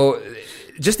so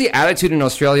just the attitude in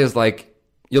Australia is like,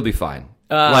 you'll be fine.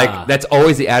 Like, that's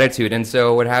always the attitude. And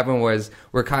so what happened was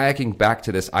we're kayaking back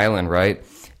to this island, right?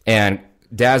 And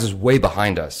Daz is way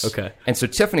behind us. Okay. And so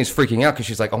Tiffany's freaking out because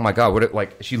she's like, oh my God,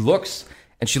 she looks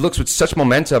with such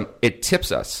momentum, it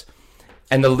tips us.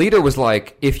 And the leader was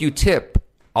like, if you tip,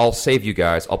 I'll save you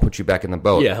guys. I'll put you back in the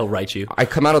boat. Yeah, he'll write you. I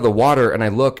come out of the water and I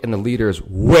look and the leader's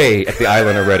way at the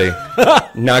island already,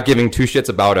 not giving two shits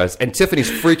about us. And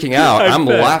Tiffany's freaking out. I'm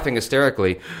laughing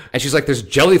hysterically. And she's like, there's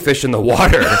jellyfish in the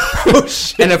water. Oh,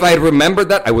 shit. And if I had remembered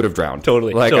that, I would have drowned.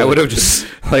 Totally. Like, I would have just,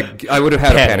 like, I would have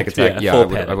had a panic attack. Yeah,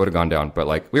 I would have gone down. But,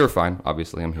 like, we were fine.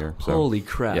 Obviously, I'm here. So. Holy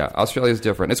crap. Yeah, Australia's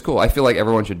different. It's cool. I feel like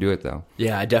everyone should do it, though.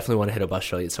 Yeah, I definitely want to hit up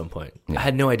Australia at some point. Yeah. I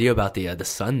had no idea about the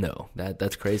sun, though.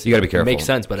 That's crazy. You got to be careful. It makes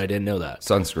sense, but I didn't know that.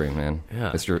 Sunscreen, man.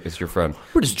 Yeah. It's your friend.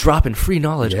 We're just dropping free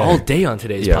knowledge all day on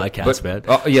today's podcast, man.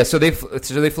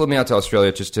 So they flew me out to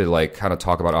Australia just to like kind of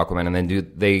talk about Aquaman, and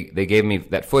then they gave me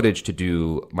that footage to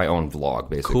do my own vlog,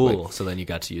 basically. Cool. So then you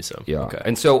got to use some. Yeah. Okay.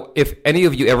 And so if any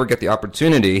of you ever get the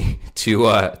opportunity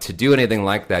to do anything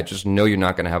like that, just know you're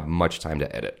not going to have much time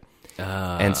to edit.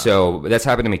 And so that's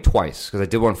happened to me twice because I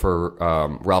did one for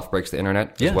Ralph Breaks the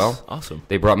Internet as well. Awesome.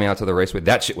 They brought me out to the raceway.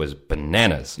 That shit was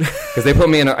bananas because they put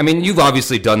me in I mean, you've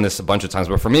obviously done this a bunch of times,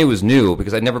 but for me it was new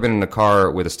because I'd never been in a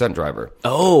car with a stunt driver.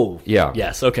 Oh. Yeah.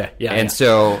 Yes. Okay. Yeah. And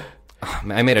so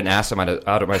I made an ass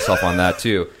out of myself on that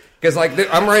too. Because like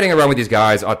I'm riding around with these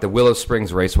guys at the Willow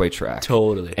Springs Raceway track.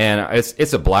 Totally. And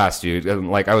it's a blast, dude.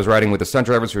 And, like I was riding with the stunt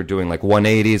drivers who were doing like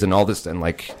 180s and all this and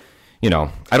like... You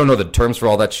know, I don't know the terms for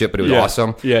all that shit, but it was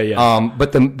awesome. Yeah.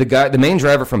 But the main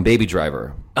driver from Baby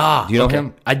Driver. Do you know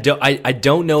him? I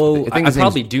don't know. I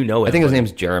probably do know him. I think his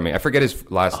name's Jeremy. I forget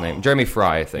his last name. Jeremy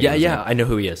Fry, I think. Yeah. I know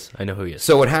who he is.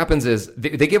 So what happens is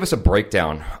they give us a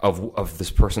breakdown of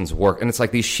this person's work, and it's like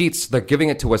these sheets. They're giving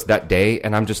it to us that day,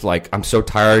 and I'm just like, I'm so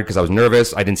tired because I was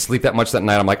nervous. I didn't sleep that much that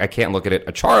night. I'm like, I can't look at it.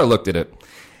 Achara looked at it.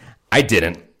 I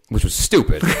didn't. Which was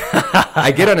stupid.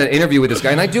 I get on an interview with this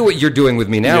guy, and I do what you're doing with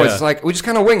me now. Yeah. It's like, we just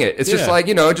kind of wing it. It's just like,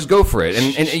 just go for it.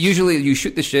 And usually you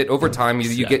shoot the shit over time,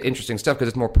 you get interesting stuff because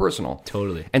it's more personal.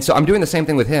 Totally. And so I'm doing the same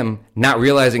thing with him, not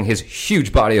realizing his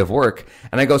huge body of work.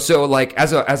 And I go, so like,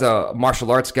 as a martial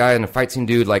arts guy and a fight scene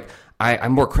dude, like,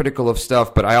 I'm more critical of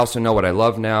stuff, but I also know what I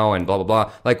love now and blah, blah,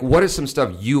 blah. Like, what is some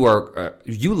stuff you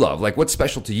love? Like, what's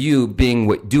special to you doing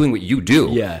what you do?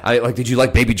 Yeah. Did you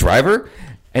like Baby Driver?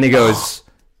 And he goes...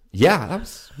 Yeah,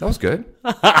 that was good.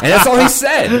 And that's all he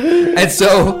said. And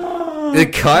so the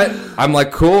cut, I'm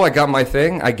like, cool, I got my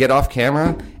thing. I get off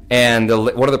camera, and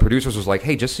one of the producers was like,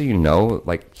 hey, just so you know,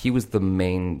 like, he was the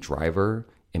main driver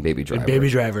in Baby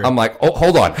Driver. I'm like, oh,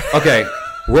 hold on. Okay.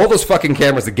 Roll those fucking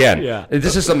cameras again. Yeah.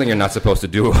 This is something you're not supposed to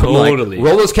do. Totally. Like,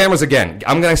 roll those cameras again.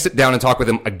 I'm going to sit down and talk with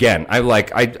him again. I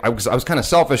was kind of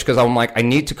selfish because I'm like, I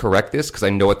need to correct this because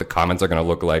I know what the comments are going to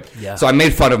look like. Yeah. So I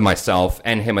made fun of myself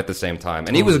and him at the same time.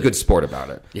 And he was a good sport about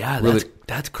it. Yeah, really,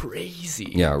 that's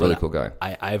crazy. Yeah, really cool guy.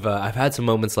 I've had some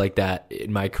moments like that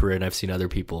in my career, and I've seen other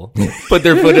people put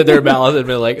their foot in their mouth and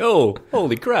been like, "Oh,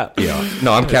 holy crap!" Yeah,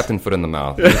 no, I'm Captain Foot in the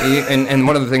Mouth, and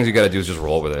one of the things you got to do is just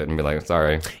roll with it and be like,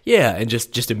 "Sorry." Yeah, and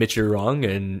just admit you're wrong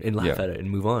and laugh at it and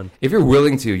move on. If you're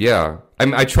willing to, yeah.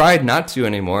 I tried not to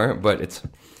anymore, but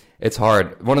it's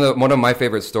hard. One of my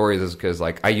favorite stories is because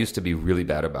like I used to be really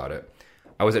bad about it.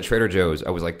 I was at Trader Joe's. I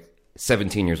was like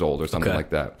 17 years old or something like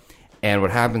that. And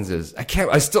what happens is,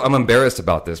 I'm embarrassed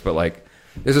about this, but like,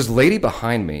 there's this lady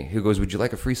behind me who goes, would you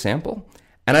like a free sample?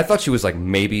 And I thought she was like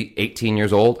maybe 18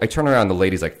 years old. I turn around, the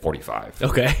lady's like 45.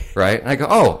 Okay. Right? And I go,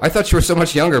 oh, I thought you were so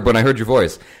much younger when I heard your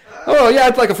voice. Oh, yeah,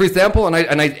 I'd like a free sample. And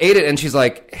I ate it, and she's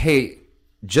like, hey,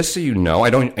 just so you know, I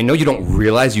know you don't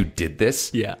realize you did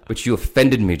this. Yeah. But you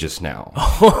offended me just now.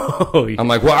 Oh, yeah. I'm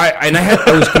like, well,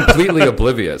 I was completely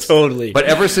oblivious. Totally. But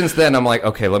ever since then, I'm like,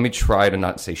 okay, let me try to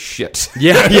not say shit.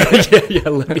 Yeah.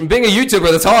 Being a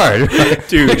YouTuber, that's hard.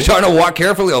 Dude. Like, trying to walk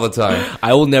carefully all the time.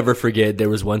 I will never forget, there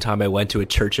was one time I went to a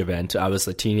church event. I was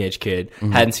a teenage kid,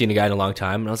 hadn't seen a guy in a long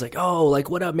time. And I was like, oh, like,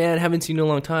 what up, man? Haven't seen you in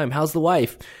a long time. How's the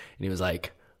wife? And he was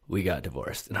like, we got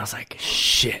divorced. And I was like,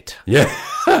 shit. Yeah.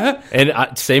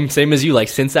 And same as you. Like,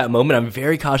 since that moment, I'm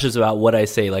very cautious about what I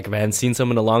say. Like, if I hadn't seen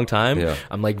someone in a long time,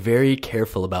 I'm like very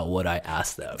careful about what I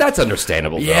ask them. That's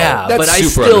understandable, though. Yeah, that's but I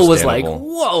still was like,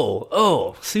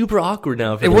 whoa, super awkward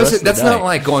now. For that's not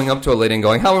like going up to a lady and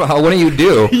going, how what do you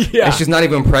do? Yeah. And she's not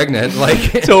even pregnant.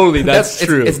 Like, totally, that's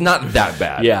true. It's not that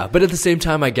bad. Yeah, but at the same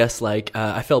time, I guess like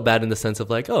I felt bad in the sense of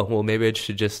like, oh, well, maybe I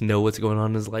should just know what's going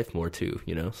on in his life more too.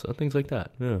 You know, so things like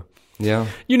that. Yeah. Yeah.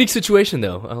 Unique situation,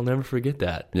 though. I'll never forget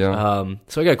that. Yeah.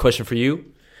 So I got a question for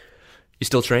you. You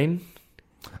still train?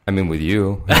 I mean, with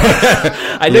you.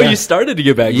 I know you started to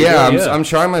get back. Yeah, I'm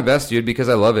trying my best, dude, because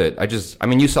I love it. I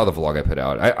mean, you saw the vlog I put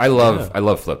out. I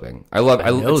love flipping. I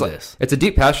know this. It's a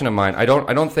deep passion of mine. I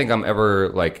don't think I'm ever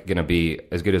like gonna be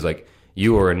as good as like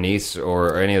you or Anis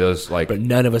or any of those like. But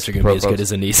none of us are gonna be as good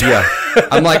as Anis. Yeah,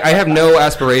 I'm like, I have no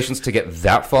aspirations to get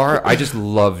that far. I just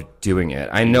love doing it.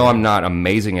 I know I'm not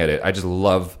amazing at it. I just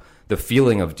love the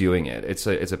feeling of doing it. It's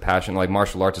a passion. Like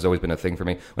martial arts has always been a thing for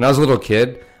me. When I was a little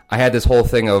kid, I had this whole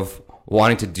thing of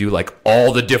wanting to do like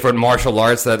all the different martial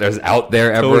arts that there's out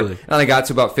there ever. Totally. And I got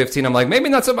to about 15. I'm like, maybe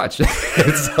not so much.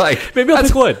 It's like maybe I'll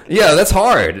pick one. Yeah, that's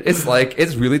hard. It's like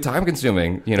it's really time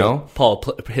consuming. You know, Paul,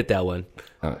 hit that one.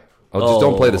 Just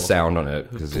don't play the sound on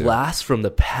it. Blast from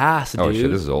the past, dude. Oh shit,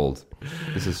 this is old.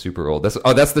 This is super old.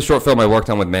 That's the short film I worked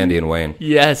on with Mandy and Wayne.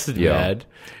 Yes, man.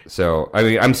 So I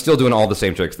mean, I'm still doing all the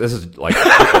same tricks. This is like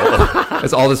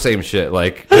it's all the same shit.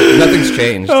 Like nothing's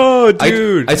changed. Oh,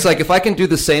 dude. It's like if I can do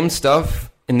the same stuff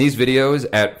in these videos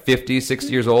at 50,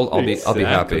 60 years old, I'll be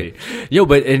happy. Yo,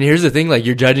 and here's the thing, like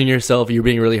you're judging yourself, you're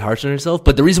being really harsh on yourself,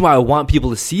 but the reason why I want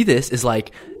people to see this is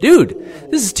like, dude,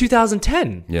 this is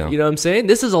 2010. Yeah. You know what I'm saying?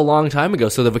 This is a long time ago.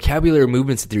 So the vocabulary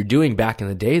movements that they're doing back in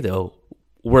the day though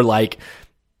were like,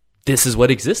 this is what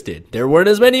existed. There weren't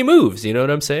as many moves, you know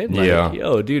what I'm saying? Like, yeah.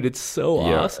 Yo, dude, it's so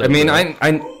awesome. I mean,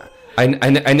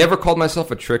 I never called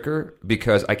myself a tricker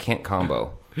because I can't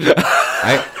combo.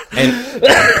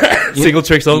 Single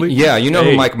tricks only. Yeah, you know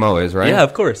who Mike Moe is, right? Yeah,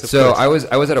 of course. So I was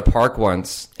at a park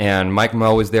once, and Mike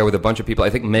Moe was there with a bunch of people. I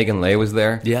think Megan Lay was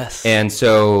there. Yes. And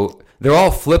so they're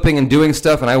all flipping and doing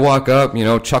stuff, and I walk up,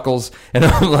 chuckles, and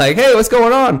I'm like, "Hey, what's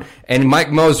going on?" And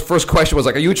Mike Moe's first question was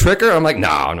like, "Are you a tricker?" I'm like, "No,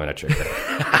 I'm not a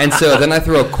tricker." And so then I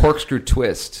throw a corkscrew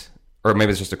twist, or maybe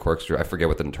it's just a corkscrew. I forget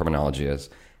what the terminology is.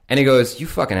 And he goes, "You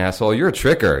fucking asshole, you're a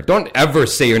tricker. Don't ever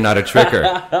say you're not a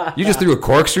tricker. You just threw a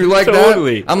corkscrew like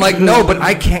Totally. that." I'm like, "No, but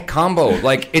I can't combo."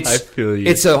 Like I feel you.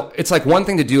 It's like one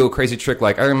thing to do a crazy trick.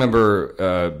 Like I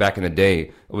remember back in the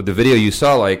day with the video you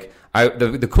saw, like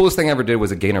the coolest thing I ever did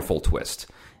was a gainer full twist.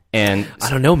 And I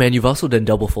don't know, man. You've also done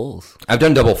double fulls. I've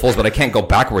done double fulls, but I can't go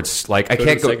backwards. Like I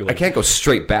can't go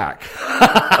straight back.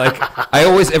 Like I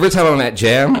always, every time I'm at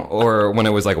Jam or when it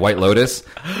was like White Lotus,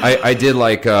 I did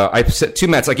like I set two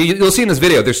mats. Like you'll see in this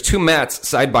video, there's two mats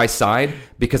side by side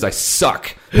because I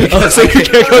suck. Because so you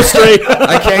can't go straight.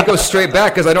 I can't go straight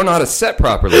back because I don't know how to set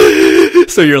properly.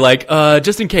 So you're like,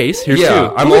 just in case, here's two.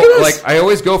 I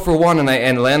always go for one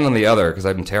and land on the other because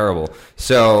I'm terrible.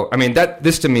 So I mean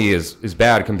this to me is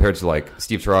bad compared to like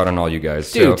Steve Tirada and all you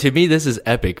guys. Dude, to me this is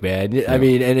epic, man. Yeah. I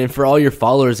mean, and for all your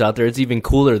followers out there, it's even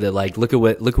cooler that like look at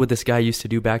what this guy used to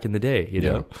do back in the day. You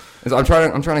know, I'm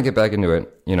trying to get back into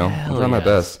it. I'm trying my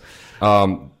best.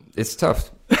 It's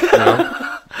tough. It's tough.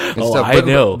 I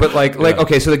know. But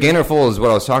okay, so the gainer full is what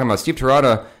I was talking about. Steve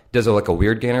Tirada does a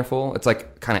weird gainer full. It's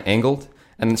like kind of angled.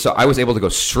 And so I was able to go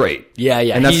straight. Yeah.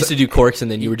 And he used to do corks,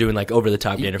 and then you were doing like over the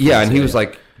top gainer. Yeah, and he was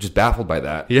like just baffled by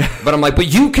that. Yeah. But I'm like, but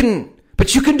you can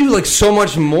do like so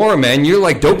much more, man. You're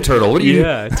like Dope Turtle. What do you?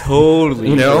 Yeah,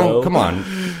 totally. Bro. Come on,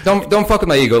 don't fuck with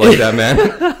my ego like that,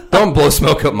 man. Don't blow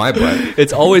smoke up my butt.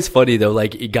 It's always funny though.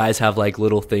 Like guys have like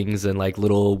little things and like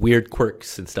little weird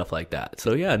quirks and stuff like that.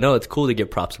 So yeah, no, it's cool to get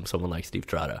props from someone like Steve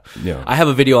Tirada. Yeah. I have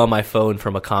a video on my phone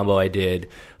from a combo I did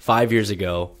 5 years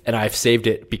ago, and I've saved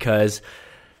it because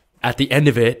at the end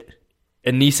of it,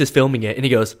 Anis is filming it, and he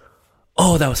goes,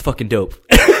 "Oh, that was fucking dope."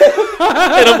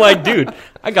 And I'm like, dude,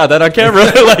 I got that on camera.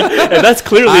 And that's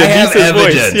clearly Anis's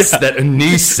voice. That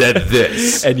Anis said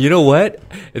this. And you know what?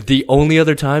 The only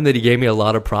other time that he gave me a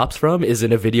lot of props from is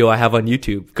in a video I have on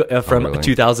YouTube from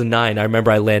 2009. I remember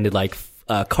I landed like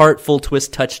cart full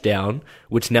twist touchdown,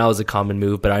 which now is a common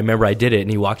move, but I remember I did it,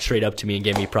 and he walked straight up to me and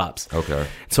gave me props. Okay.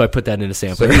 So I put that in a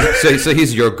sample. So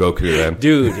he's your Goku then.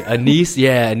 Dude,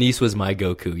 Anis was my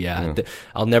Goku, yeah.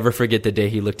 I'll never forget the day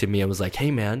he looked at me and was like,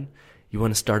 "Hey, man, you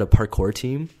want to start a parkour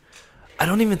team?" I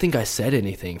don't even think I said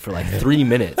anything for like 3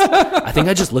 minutes. I think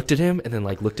I just looked at him and then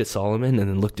like looked at Solomon and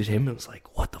then looked at him and was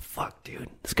like, "What the fuck, dude?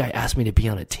 This guy asked me to be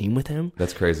on a team with him?"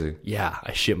 That's crazy. Yeah,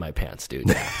 I shit my pants, dude.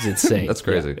 Yeah, it was insane. That's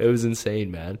crazy. Yeah, it was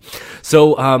insane, man.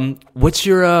 So, what's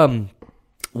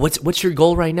your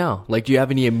goal right now? Like, do you have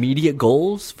any immediate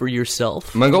goals for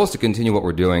yourself? My goal is to continue what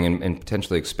we're doing and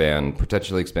potentially expand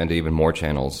to even more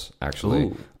channels,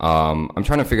 actually. I'm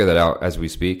trying to figure that out as we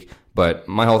speak. But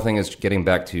my whole thing is getting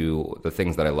back to the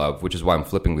things that I love, which is why I'm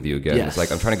flipping with you again. Yes. It's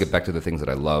like I'm trying to get back to the things that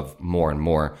I love more and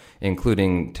more,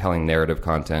 including telling narrative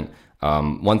content.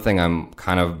 One thing I'm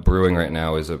kind of brewing right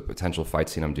now is a potential fight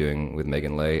scene I'm doing with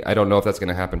Megan Leigh. I don't know if that's going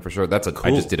to happen for sure. Cool.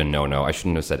 I just did a no. I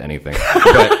shouldn't have said anything.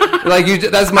 But like,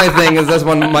 that's my thing. That's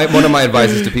one of my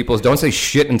advices to people is don't say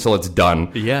shit until it's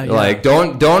done. Yeah. Like,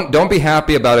 don't be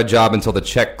happy about a job until the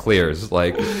check clears.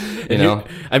 Like, you know.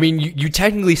 I mean, you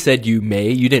technically said you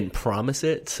didn't promise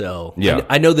it. So yeah.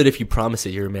 I know that if you promise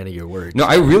it, you're a man of your word. No,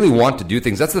 I really want to do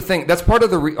things. That's the thing. That's part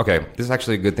of the okay. This is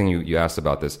actually a good thing you asked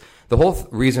about this. The whole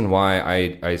reason why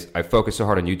I focus so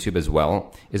hard on YouTube as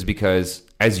well is because,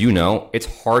 as you know,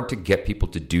 it's hard to get people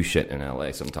to do shit in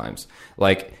LA sometimes.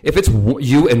 Like, if it's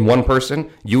you and one person,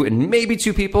 you and maybe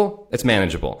two people, it's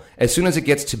manageable. As soon as it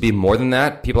gets to be more than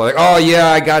that, people are like, oh, yeah,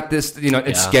 I got this. You know,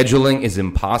 scheduling is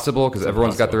impossible because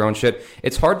everyone's got their own shit.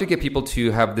 It's hard to get people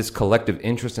to have this collective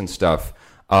interest in stuff.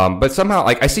 But somehow,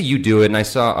 like, I see you do it, and I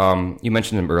saw, you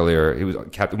mentioned him earlier, he was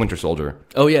Captain Winter Soldier.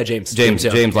 Oh, yeah, James.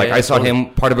 Like, I saw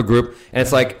him part of a group, and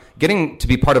it's like, getting to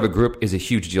be part of a group is a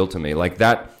huge deal to me. Like,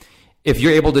 that, if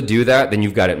you're able to do that, then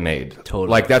you've got it made. Totally.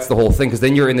 Like, that's the whole thing, because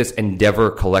then you're in this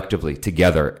endeavor collectively,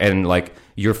 together, and, like,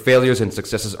 your failures and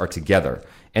successes are together.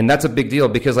 And that's a big deal,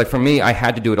 because, like, for me, I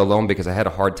had to do it alone because I had a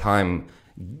hard time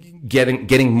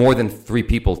getting more than 3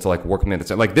 people to like work with me at the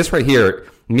same. Like this right here,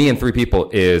 me and 3 people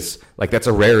is like, that's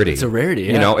a rarity. It's a rarity.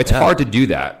 Yeah. You know, it's hard to do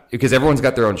that because everyone's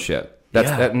got their own shit. That's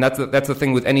the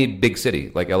thing with any big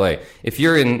city like LA. If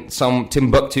you're in some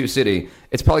Timbuktu city,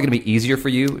 it's probably going to be easier for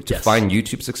you to find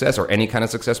YouTube success or any kind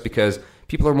of success because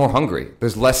people are more hungry.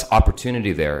 There's less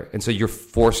opportunity there, and so you're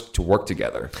forced to work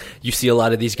together. You see a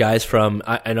lot of these guys from,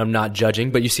 and I'm not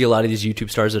judging, but you see a lot of these YouTube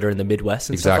stars that are in the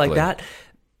Midwest and stuff like that.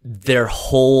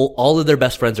 All of their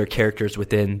best friends are characters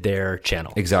within their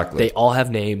channel. Exactly. They all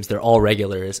have names. They're all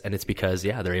regulars, and it's because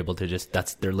they're able to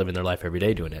they're living their life every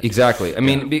day doing it. Exactly. I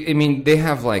mean, they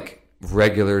have like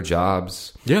regular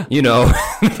jobs. Yeah. You know,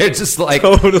 they're just like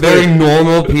very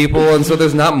normal people, and so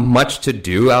there's not much to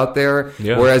do out there.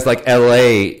 Yeah. Whereas like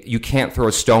LA, you can't throw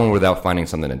a stone without finding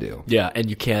something to do. Yeah, and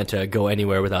you can't go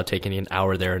anywhere without taking an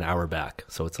hour there, an hour back.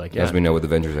 So it's like, as we know with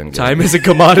Avengers Endgame, time is a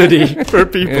commodity for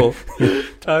people.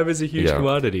 Time is a huge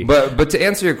commodity. But to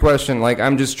answer your question, like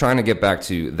I'm just trying to get back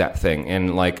to that thing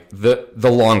and like the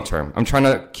long term. I'm trying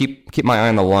to keep my eye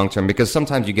on the long term because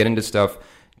sometimes you get into stuff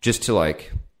just to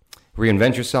like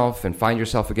reinvent yourself and find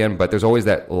yourself again, but there's always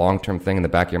that long-term thing in the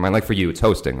back of your mind. Like for you, it's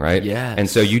hosting, right? Yeah. And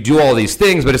so you do all these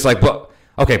things, but it's like, but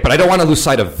I don't want to lose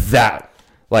sight of that.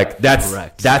 Like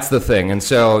that's the thing. And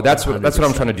so that's what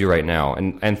I'm trying to do right now.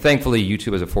 And thankfully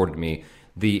YouTube has afforded me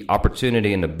the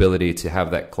opportunity and ability to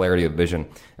have that clarity of vision.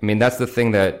 I mean, that's the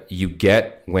thing that you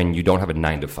get when you don't have a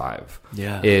 9-to-5.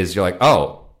 Yeah. Is you're like,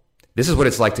 oh, this is what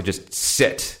it's like to just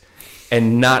sit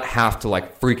and not have to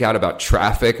like freak out about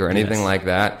traffic or anything like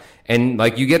that. And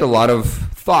like you get a lot of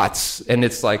thoughts, and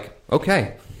it's like,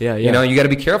 okay, you know, you got to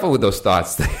be careful with those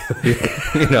thoughts.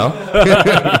 You know,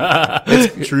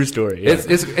 it's true story. Yeah.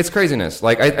 It's craziness.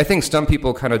 Like I think some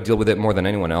people kind of deal with it more than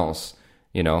anyone else.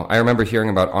 You know, I remember hearing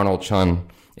about Arnold Chun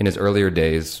in his earlier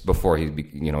days before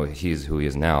he's who he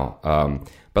is now.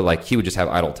 But like he would just have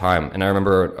idle time, and I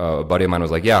remember a buddy of mine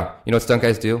was like, "Yeah, you know what stunt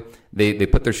guys do? They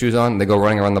put their shoes on, they go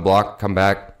running around the block, come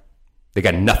back." They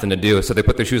got nothing to do, so they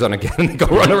put their shoes on again and they go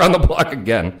run around the block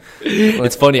again.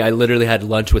 It's funny. I literally had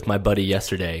lunch with my buddy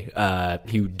yesterday.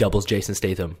 He doubles Jason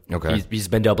Statham. Okay. He's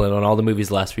been doubling on all the movies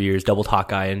the last few years. Doubled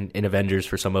Hawkeye in Avengers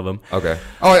for some of them. Okay.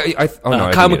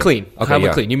 Kyle MacLean. Okay, Kyle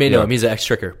MacLean. You may know him. He's an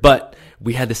ex-tricker. But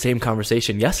we had the same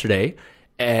conversation yesterday,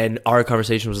 and our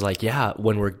conversation was like,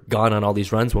 when we're gone on all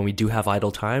these runs, when we do have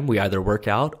idle time, we either work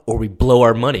out or we blow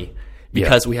our money.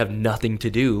 Because we have nothing to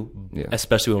do,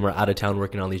 especially when we're out of town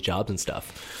working on these jobs and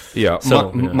stuff. Yeah.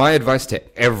 So, my advice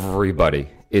to everybody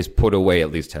is put away at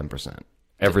least 10%.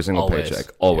 Every single paycheck.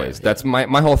 Always. Yeah. That's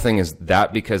my whole thing is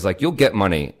that because like you'll get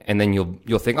money and then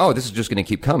you'll think, oh, this is just going to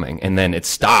keep coming. And then it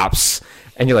stops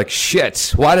and you're like,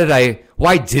 shit, why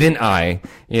didn't I?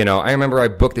 You know, I remember I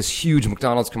booked this huge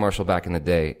McDonald's commercial back in the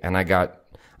day and I got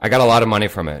a lot of money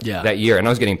from it that year, and I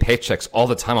was getting paychecks all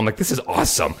the time. I'm like, this is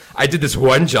awesome. I did this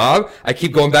one job. I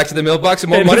keep going back to the mailbox,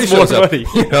 and more money shows up.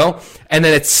 You know? And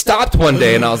then it stopped one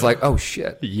day, and I was like, oh,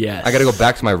 shit. Yes. I got to go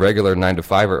back to my regular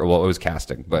 9-to-5, well, it was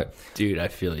casting. But dude, I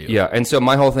feel you. Yeah, and so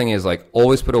my whole thing is, like,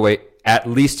 always put away at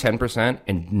least 10%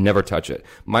 and never touch it.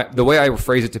 The way I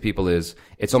phrase it to people is,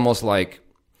 it's almost like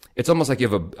you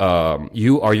have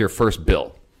you are your first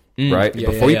bill, right?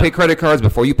 Before you pay credit cards,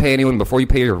 before you pay anyone, before you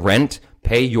pay your rent,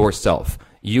 pay yourself.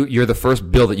 You're the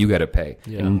first bill that you got to pay,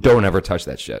 and don't ever touch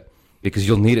that shit because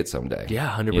you'll need it someday. Yeah,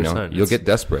 100%. You know, you'll get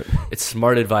desperate. It's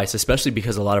smart advice, especially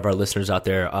because a lot of our listeners out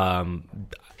there, I'm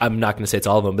not going to say it's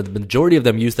all of them, but the majority of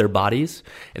them use their bodies,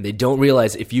 and they don't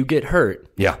realize if you get hurt,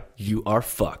 you are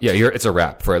fucked. Yeah, it's a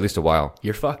wrap for at least a while.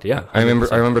 You're fucked. Yeah,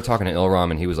 100%. I remember talking to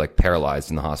Ilram, and he was like paralyzed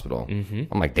in the hospital. Mm-hmm.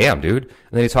 I'm like, damn, dude. And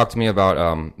then he talked to me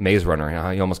about Maze Runner and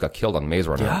how he almost got killed on Maze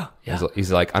Runner. Yeah.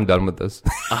 He's like, I'm done with this.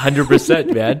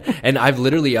 100%, man. And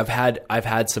I've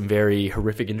had some very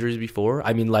horrific injuries before.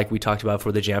 I mean, like we talked about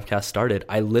before the Jamcast started,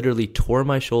 I literally tore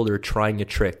my shoulder trying a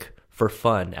trick for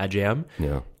fun at Jam.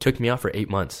 Yeah, took me out for 8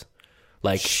 months.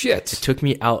 Like, shit.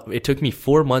 It took me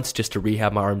 4 months just to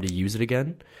rehab my arm to use it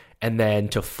again. And then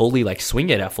to fully like swing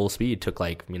it at full speed took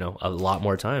like, a lot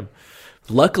more time.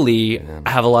 Luckily, I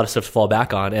have a lot of stuff to fall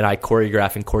back on, and I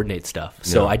choreograph and coordinate stuff.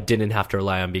 So I didn't have to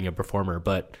rely on being a performer.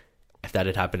 But if that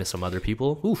had happened to some other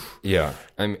people, oof. Yeah.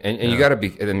 And you got to be,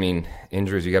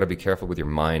 injuries, you got to be careful with your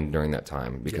mind during that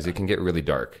time because it can get really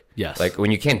dark. Yes. Like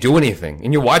when you can't do anything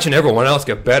and you're watching everyone else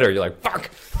get better, you're like, fuck,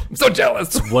 I'm so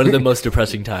jealous. It's one of the most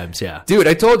depressing times, yeah. Dude,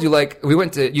 I told you, like,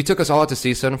 you took us all out to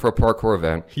CSUN for a parkour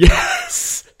event.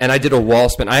 Yes. And I did a wall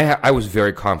spin. I was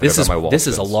very confident about my wall This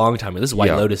spins. is a long time. This is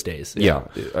White Lotus days. Yeah.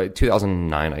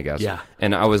 2009, I guess. Yeah.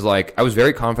 And I was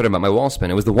very confident about my wall spin.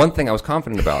 It was the one thing I was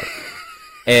confident about.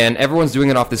 And everyone's doing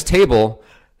it off this table.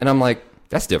 And I'm like,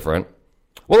 that's different.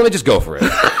 Well, let me just go for it.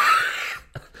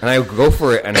 And I go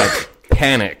for it and I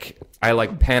panic. I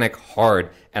panic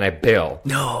hard and I bail.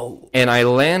 No. And I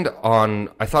land on,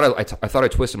 I thought I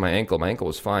twisted my ankle. My ankle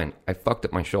was fine. I fucked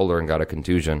up my shoulder and got a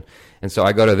contusion. And so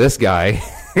I go to this guy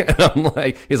and I'm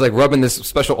like, he's like rubbing this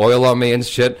special oil on me and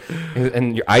shit.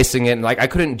 And you're icing it. And like, I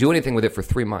couldn't do anything with it for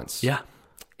 3 months. Yeah.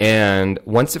 And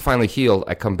once it finally healed,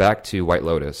 I come back to White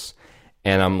Lotus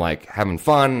and I'm like having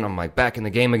fun. I'm like back in the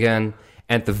game again.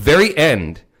 And at the very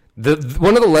end,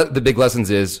 one of the big lessons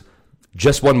is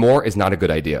just one more is not a good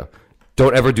idea.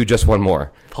 Don't ever do just one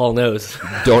more. Paul knows.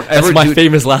 Don't ever. That's my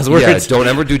famous last words. Yeah, don't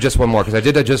ever do just one more because I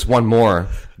did a just one more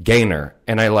gainer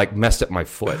and I messed up my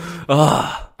foot.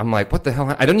 I'm like, what the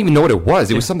hell? I don't even know what it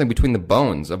was. It was something between the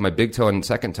bones of my big toe and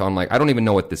second toe. I'm like, I don't even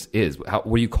know what this is.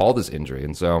 What do you call this injury?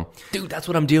 And so, dude, that's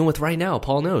what I'm dealing with right now.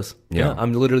 Paul knows. Yeah,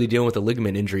 I'm literally dealing with a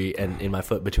ligament injury in my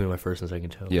foot between my first and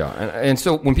second toe. Yeah, and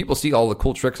so when people see all the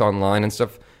cool tricks online and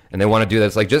stuff, and they want to do that,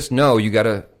 it's like, just know you got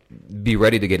to be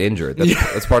ready to get injured.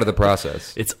 That's part of the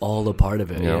process. It's all a part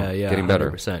of it. Yeah, getting better.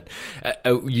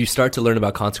 100%. You start to learn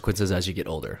about consequences as you get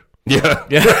older. Yeah.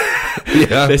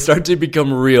 They start to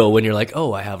become real when you're like,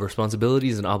 oh, I have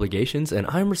responsibilities and obligations, and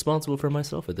I'm responsible for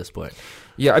myself at this point.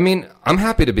 Yeah, I mean, I'm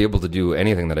happy to be able to do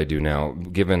anything that I do now,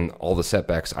 given all the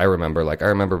setbacks I remember. Like, I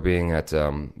remember being at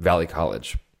Valley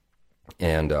College,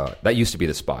 and that used to be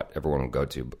the spot everyone would go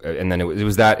to. And then it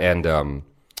was that and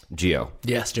Geo.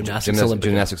 Yes, Gymnastics Olympica.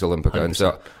 Gymnastics Olympica. 100%. And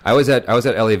so I was at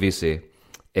LAVC,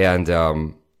 and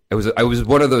I was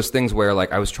one of those things where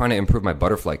I was trying to improve my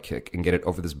butterfly kick and get it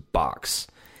over this box.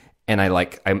 And I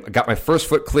got my first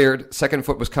foot cleared, second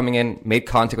foot was coming in, made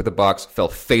contact with the box, fell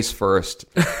face first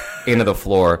into the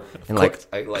floor, and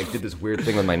I did this weird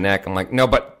thing with my neck. I'm like, no,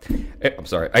 but I'm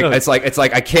sorry. It's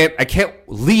like I can't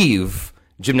leave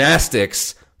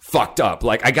gymnastics fucked up.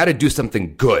 Like, I got to do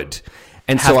something good.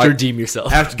 And have to redeem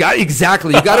yourself.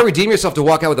 Exactly. You got to redeem yourself to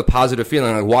walk out with a positive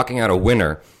feeling, like walking out a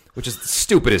winner, which is the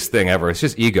stupidest thing ever. It's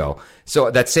just ego.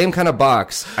 So that same kind of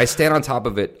box, I stand on top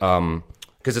of it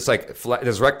because it's like flat,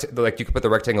 there's you could put the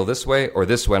rectangle this way or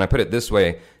this way, and I put it this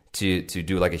way to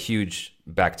do like a huge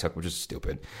back tuck, which is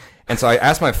stupid. And so I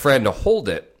asked my friend to hold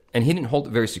it, and he didn't hold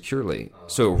it very securely,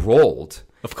 so it rolled.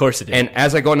 Of course it did. And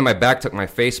as I go into my back tuck, my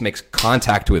face makes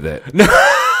contact with it.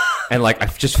 And I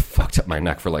just fucked up my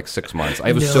neck for 6 months.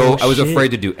 I was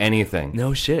afraid to do anything.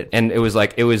 No shit. And it was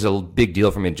a big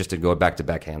deal for me just to go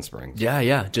back-to-back handsprings.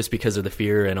 Yeah. Just because of the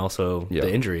fear and also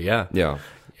the injury. Yeah. Yeah.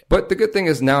 But the good thing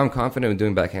is now I'm confident in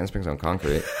doing back handsprings on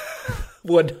concrete.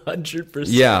 100%.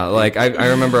 Yeah, I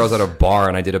remember I was at a bar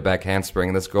and I did a back handspring,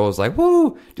 and this girl was like,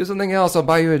 "Woo, do something else. I'll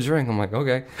buy you a drink." I'm like,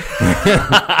 "Okay."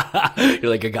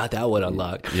 You're like, I got that one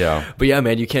unlocked. Yeah. But yeah,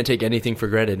 man, you can't take anything for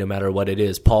granted, no matter what it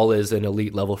is. Paul is an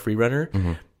elite level free runner.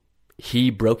 Mm-hmm. He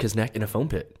broke his neck in a foam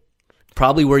pit.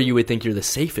 Probably where you would think you're the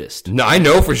safest. No, I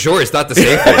know for sure it's not the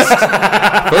safest.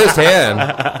 Firsthand.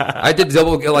 I did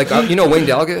double, Wayne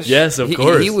Dalglish? Yes, of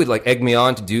course. He would egg me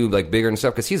on to do bigger and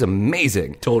stuff because he's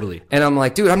amazing. Totally. And I'm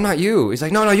like, dude, I'm not you. He's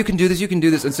like, no, you can do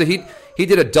this. And so he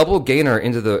did a double gainer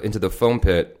into the foam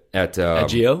pit at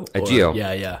Geo? At Geo.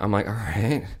 Yeah. I'm like, all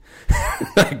right.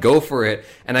 I go for it,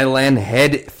 and I land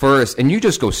head first, and you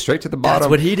just go straight to the bottom. That's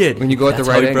what he did. When you go at the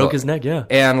right angle. He broke his neck, yeah.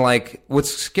 And what's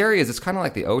scary is it's kind of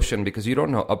like the ocean because you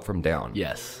don't know up from down.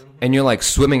 Yes. And you're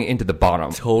swimming into the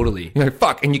bottom. Totally. You're like,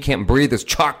 fuck, and you can't breathe. There's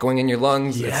chalk going in your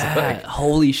lungs. Yeah.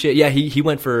 Holy shit. Yeah, he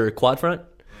went for quad front.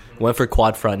 Went for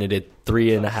quad front and did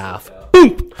 3.5.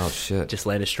 boom. Oh shit! Just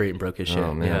landed straight and broke his shit.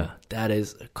 Oh, man. Yeah, that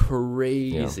is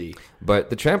crazy. Yeah. But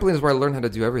the trampoline is where I learned how to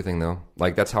do everything, though.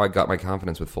 Like that's how I got my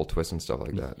confidence with full twists and stuff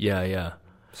like that. Yeah.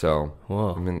 So,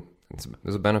 Whoa. I mean,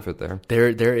 there's a benefit there.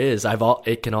 There is.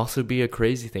 It can also be a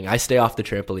crazy thing. I stay off the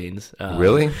trampolines.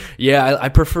 Really? Yeah, I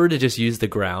prefer to just use the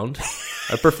ground.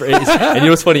 I prefer, and you know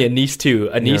what's funny? A niece too.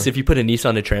 A niece, if you put a niece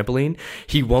on a trampoline,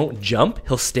 he won't jump.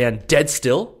 He'll stand dead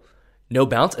still, no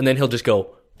bounce, and then he'll just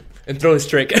go and throw his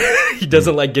trick. He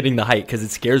doesn't like getting the height because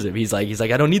it scares him. He's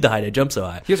like, I don't need the height. I jump so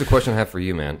high. Here's a question I have for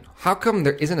you, man. How come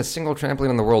there isn't a single trampoline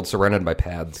in the world surrounded by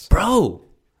pads? Bro.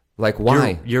 Like,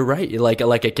 why? You're right. Like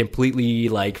a completely,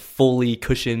 like, fully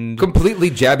cushioned... Completely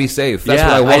jabby safe. That's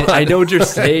what I want. I know what you're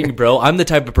saying, bro. I'm the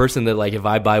type of person that, like, if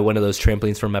I buy one of those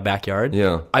trampolines from my backyard,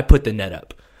 I put the net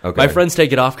up. Okay. My friends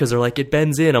take it off because they're like, it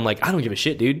bends in. I'm like, I don't give a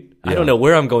shit, dude. I don't know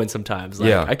where I'm going sometimes.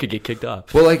 Like, I could get kicked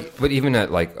off. Well, like, but even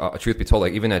at, like, truth be told,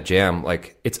 like, even at Jam,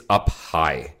 like, it's up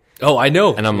high. Oh, I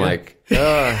know. And I'm like,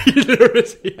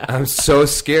 I'm so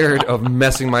scared of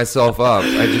messing myself up.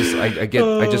 I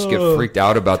just get freaked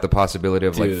out about the possibility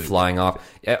of like flying off.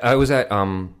 I was at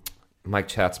Mike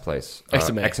Chat's place,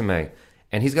 XMA,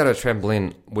 and he's got a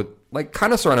trampoline with like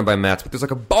kind of surrounded by mats, but there's like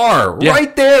a bar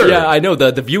right there. Yeah, I know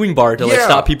the viewing bar to like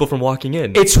stop people from walking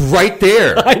in. It's right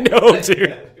there. I know,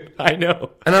 dude. I know.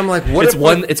 And I'm like, what?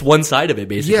 It's one side of it,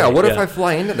 basically. Yeah. What if I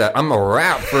fly into that? I'm a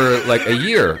wrap for like a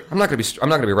year. I'm not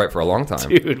gonna be right for a long time,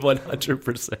 dude.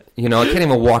 100%. You know, I can't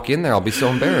even walk in there. I'll be so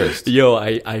embarrassed. Yo,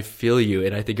 I feel you,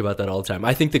 and I think about that all the time.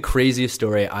 I think the craziest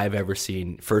story I've ever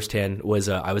seen firsthand was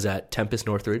I was at Tempest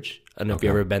Northridge. I don't know if you've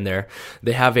ever been there.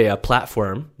 They have a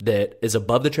platform that is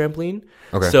above the trampoline,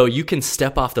 so you can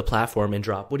step off the platform and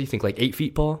drop. What do you think? Like 8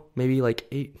 feet, Paul? Maybe like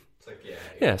 8.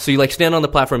 Yeah, so you like stand on the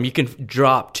platform, you can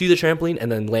drop to the trampoline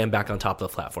and then land back on top of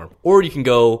the platform. Or you can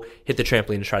go hit the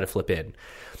trampoline and try to flip in.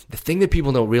 The thing that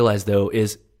people don't realize though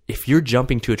is if you're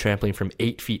jumping to a trampoline from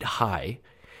 8 feet high,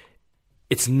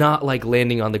 it's not like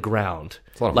landing on the ground.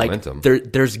 It's a lot of like momentum.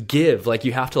 There's give, like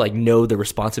you have to like know the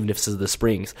responsiveness of the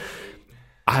springs.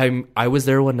 I was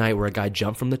there one night where a guy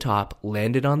jumped from the top,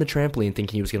 landed on the trampoline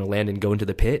thinking he was going to land and go into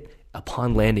the pit.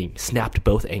 Upon landing, snapped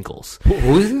both ankles.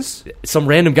 Who is this? Some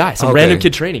random guy, random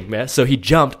kid training, man. So he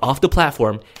jumped off the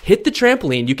platform, hit the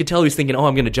trampoline. You could tell he was thinking, oh,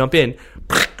 I'm going to jump in.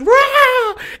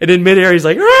 And in midair, he's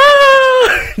like,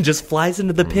 just flies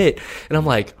into the pit. And I'm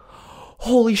like,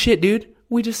 holy shit, dude.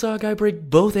 We just saw a guy break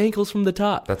both ankles from the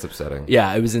top. That's upsetting.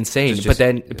 Yeah, it was insane. But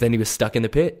then he was stuck in the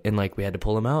pit, and like we had to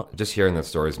pull him out. Just hearing that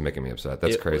story is making me upset.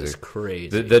 That's crazy. It was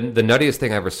crazy. The nuttiest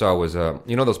thing I ever saw was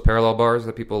you know those parallel bars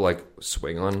that people like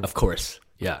swing on. Of course,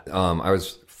 yeah. I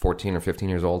was 14 or 15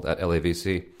 years old at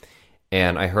LAVC,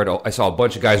 and I saw a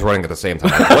bunch of guys running at the same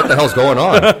time. Like, what the hell's going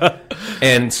on?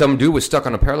 And some dude was stuck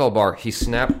on a parallel bar. He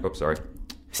snapped. Oops, sorry.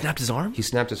 He snapped his arm. He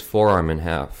snapped his forearm in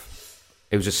half.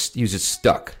 He was just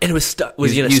stuck. And it was stuck.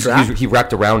 Was he in a strap? He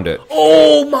wrapped around it.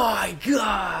 Oh my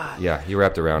god! Yeah, he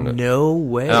wrapped around it. No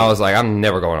way. And I was like, I'm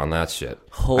never going on that shit.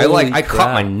 I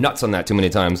caught my nuts on that too many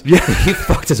times. Yeah. He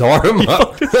fucked his arm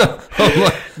up.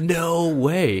 No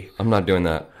way. I'm not doing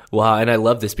that. Wow, and I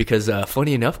love this because,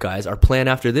 funny enough, guys, our plan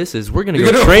after this is we're going to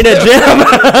go train at Jam.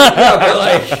 Yeah, but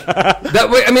like, that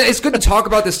way, I mean, it's good to talk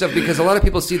about this stuff because a lot of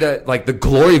people see that, like, the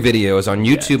glory videos on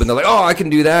YouTube and they're like, oh, I can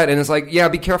do that. And it's like, yeah,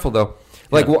 be careful, though.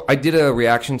 Like, well, I did a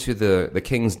reaction to the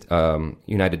King's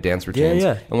United Dance Routines.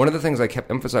 Yeah. And one of the things I kept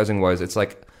emphasizing was it's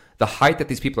like the height that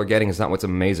these people are getting is not what's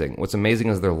amazing. What's amazing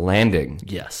is they're landing.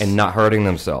 Yes. And not hurting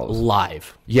themselves.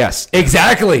 Live. Yes,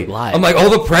 exactly. Live. I'm like, oh,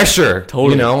 the pressure.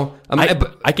 Totally. You know?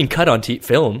 I can cut on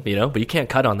film, you know, but you can't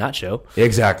cut on that show.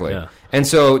 Exactly. Yeah. And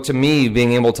so to me,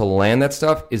 being able to land that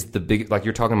stuff is the big, like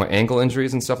you're talking about ankle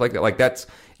injuries and stuff like that. Like that's,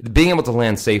 being able to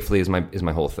land safely is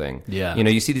my whole thing. Yeah. You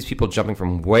know, you see these people jumping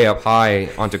from way up high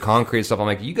onto concrete and stuff. I'm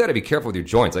like, you got to be careful with your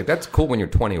joints. Like that's cool when you're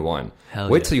 21.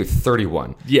 Wait till you're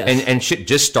 31. Yes. And shit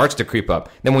just starts to creep up.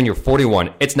 Then when you're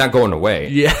 41, it's not going away.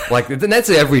 Yeah. Like then that's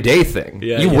an everyday thing.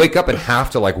 Yeah, you wake up and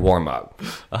have to like warm up.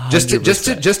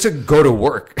 100%. Just to go to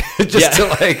work.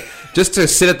 Just to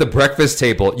sit at the breakfast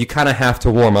table, you kind of have to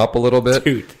warm up a little bit.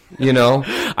 Dude. You know?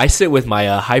 I sit with my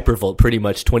Hypervolt pretty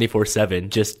much 24/7,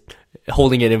 just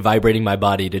holding it and vibrating my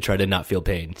body to try to not feel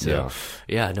pain. So,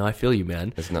 yeah, no, I feel you,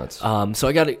 man. It's nuts. So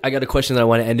I got a question that I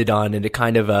want to end it on, and it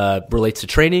kind of relates to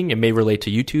training. It may relate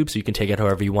to YouTube, so you can take it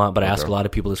however you want, but I ask a lot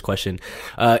of people this question.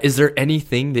 Is there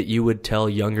anything that you would tell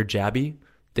younger Jabby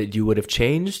that you would have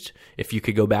changed if you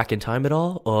could go back in time at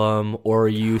all? Or are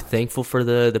you thankful for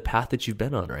the path that you've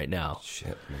been on right now?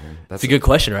 Shit, man. That's a good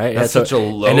question, right? That's such a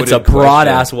loaded and it's a broad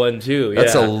ass one too.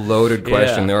 That's a loaded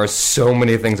question. There are so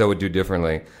many things I would do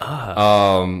differently.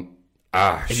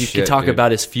 And you can talk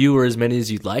about as few or as many as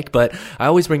you'd like, but I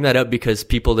always bring that up because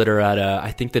people that are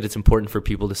I think that it's important for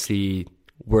people to see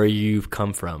where you've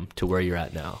come from to where you're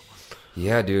at now.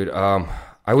 Yeah, dude.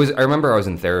 I remember I was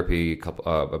in therapy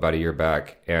about a year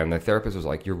back, and the therapist was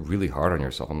like, "You're really hard on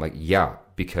yourself." I'm like, "Yeah,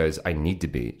 because I need to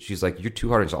be." She's like, "You're too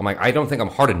hard on yourself." I'm like, "I don't think I'm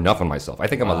hard enough on myself. I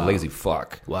think I'm a lazy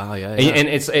fuck." Wow, yeah. And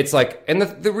it's like, and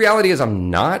the reality is I'm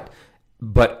not,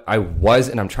 but I was,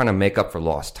 and I'm trying to make up for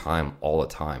lost time all the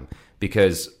time.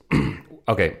 Because,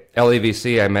 okay,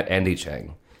 LAVC, I met Andy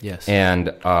Chang. Yes.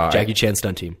 And Jackie Chan's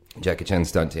stunt team. Jackie Chan's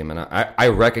stunt team. And I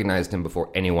recognized him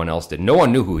before anyone else did. No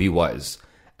one knew who he was.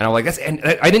 And I'm like, and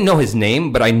I didn't know his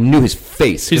name, but I knew his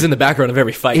face. He's in the background of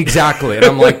every fight. Exactly. And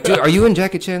I'm like, dude, are you in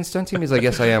Jackie Chan's stunt team? He's like,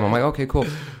 yes, I am. I'm like, okay, cool.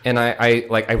 And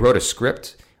I wrote a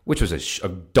script, which was a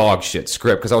dog shit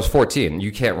script, because I was 14.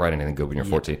 You can't write anything good when you're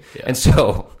 14. Yeah. And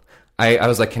so I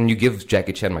was like, can you give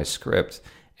Jackie Chan my script?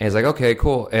 And he's like, okay,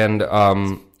 cool. And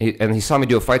he saw me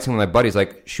do a fight scene with my buddy. He's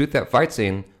like, shoot that fight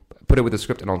scene, put it with the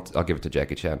script, and I'll give it to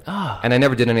Jackie Chan. And I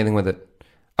never did anything with it.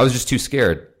 I was just too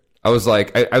scared. I was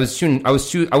like, I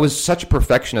was such a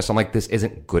perfectionist. I'm like, this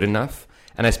isn't good enough.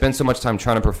 And I spent so much time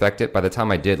trying to perfect it. By the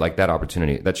time I did, like, that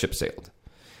opportunity, that ship sailed.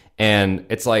 And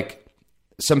it's like,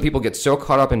 some people get so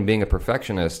caught up in being a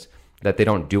perfectionist that they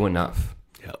don't do enough.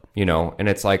 Yep. You know, and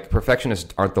it's like,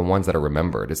 perfectionists aren't the ones that are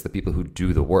remembered. It's the people who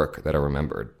do the work that are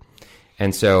remembered.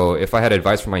 And so if I had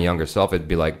advice for my younger self, it'd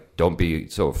be like, don't be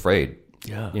so afraid.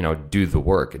 Yeah. You know, do the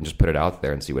work and just put it out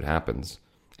there and see what happens.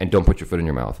 And don't put your foot in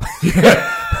your mouth.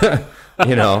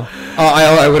 You know,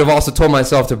 I would have also told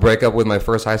myself to break up with my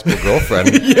first high school girlfriend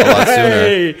a lot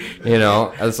sooner. You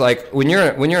know, it's like when you're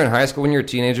in high school, when you're a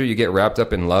teenager, you get wrapped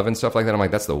up in love and stuff like that. I'm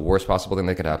like, that's the worst possible thing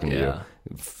that could happen to you.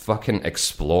 Fucking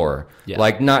explore. Yeah.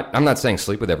 Like, I'm not saying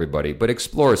sleep with everybody, but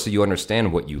explore so you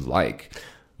understand what you like.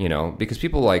 You know, because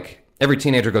people, like, every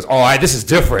teenager goes, oh, this is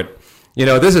different. You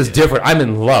know, this is different. I'm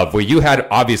in love. What you had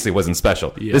obviously wasn't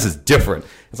special. Yeah. This is different.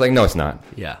 It's like, no, it's not.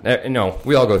 Yeah. No,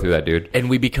 we all go through that, dude. And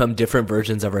we become different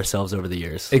versions of ourselves over the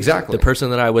years. Exactly. The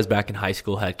person that I was back in high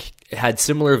school had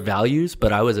similar values,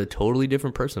 but I was a totally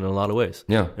different person in a lot of ways.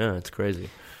 Yeah. Yeah, it's crazy.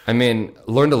 I mean,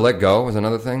 learn to let go is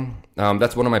another thing.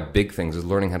 That's one of my big things, is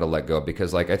learning how to let go.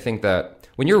 Because, like, I think that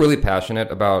when you're really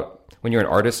passionate about, when you're an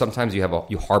artist, sometimes you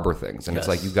harbor things. And It's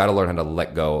like, you got to learn how to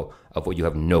let go of what you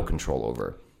have no control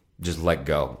over. Just let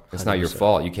go. It's 100%. Not your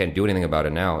fault. You can't do anything about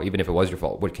it now. Even if it was your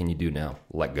fault, what can you do now?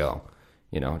 Let go.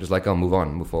 You know, just let go, move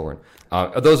on, move forward.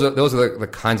 Those are the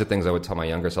kinds of things I would tell my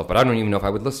younger self, but I don't even know if I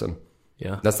would listen.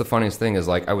 Yeah. That's the funniest thing, is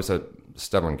like, I was a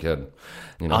stubborn kid.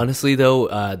 You know? Honestly, though,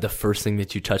 the first thing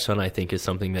that you touched on, I think, is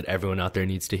something that everyone out there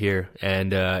needs to hear.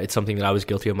 And it's something that I was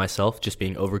guilty of myself, just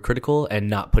being overcritical and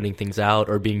not putting things out,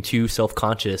 or being too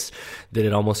self-conscious that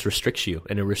it almost restricts you,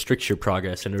 and it restricts your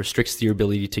progress, and it restricts your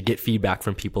ability to get feedback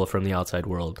from people from the outside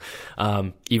world.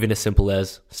 Even as simple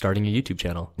as starting a YouTube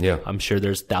channel. Yeah. I'm sure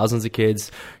there's thousands of kids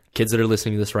that are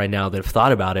listening to this right now that have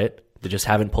thought about it, that just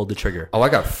haven't pulled the trigger. Oh, I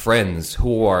got friends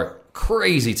who are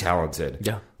crazy talented.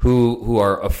 Yeah. Who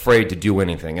are afraid to do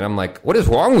anything. And I'm like, what is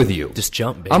wrong with you? Just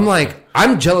jump, baby. I'm like,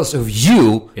 I'm jealous of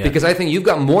you because I think you've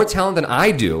got more talent than I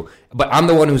do, but I'm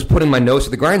the one who's putting my nose to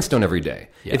the grindstone every day.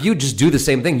 Yeah. If you just do the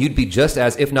same thing, you'd be just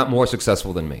as, if not more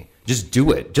successful than me. Just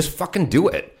do it. Just fucking do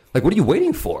it. Like, what are you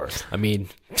waiting for? I mean,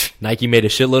 Nike made a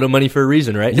shitload of money for a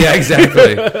reason, right? Yeah,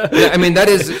 exactly. Yeah, I mean,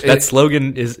 that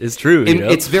slogan is true. You know?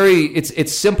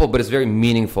 It's simple, but it's very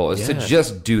meaningful. It's to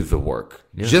just do the work.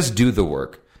 Yeah. Just do the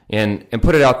work. And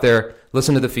put it out there,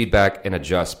 listen to the feedback, and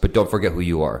adjust. But don't forget who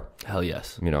you are. Hell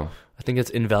yes. You know? I think it's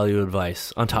invaluable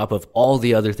advice on top of all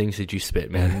the other things that you spit,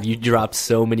 man. You drop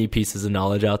so many pieces of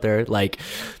knowledge out there. Like,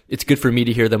 it's good for me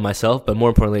to hear them myself, but more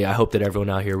importantly, I hope that everyone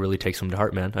out here really takes them to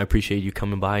heart, man. I appreciate you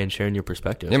coming by and sharing your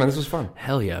perspective. Yeah, man, this was fun.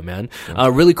 Hell yeah, man.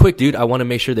 Really quick, dude, I want to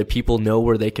make sure that people know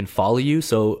where they can follow you.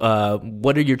 So,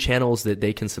 what are your channels that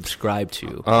they can subscribe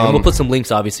to? And we'll put some links,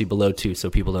 obviously, below, too,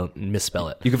 so people don't misspell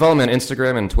it. You can follow me on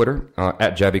Instagram and Twitter,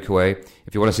 at Jabby Kuwait.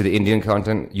 If you want to see the Indian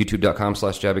content,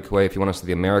 youtube.com/Jabby Kuwait. If you want to see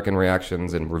the American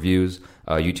reactions and reviews,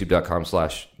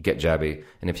 youtube.com/GetJabby.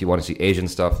 And if you want to see Asian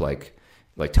stuff like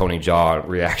Tony Jaa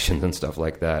reactions and stuff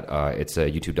like that, it's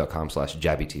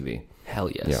youtube.com/JabbyTV. Hell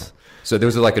yes. Yeah. So there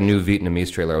was like a new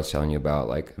Vietnamese trailer I was telling you about.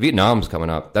 Like, Vietnam's coming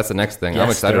up. That's the next thing. Yes,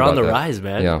 I'm excited about that. They're on the rise,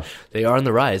 man. Yeah. They are on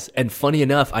the rise. And funny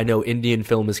enough, I know Indian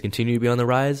film is continuing to be on the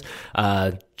rise.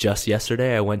 Just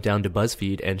yesterday, I went down to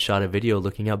BuzzFeed and shot a video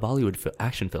looking at Bollywood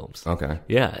action films. Okay.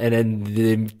 Yeah. And then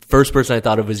the first person I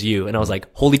thought of was you. And I was like,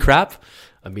 holy crap.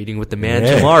 I'm meeting with the man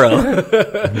tomorrow.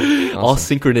 All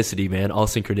synchronicity, man. All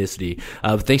synchronicity.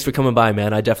 Thanks for coming by,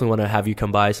 man. I definitely want to have you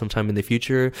come by sometime in the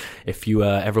future. If you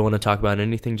ever want to talk about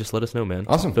anything, just let us know, man.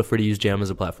 Awesome. Feel free to use Jam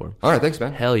as a platform. All right. Thanks,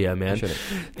 man. Hell yeah, man.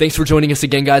 Thanks for joining us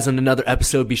again, guys, on another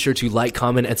episode. Be sure to like,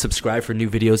 comment, and subscribe for new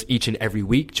videos each and every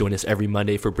week. Join us every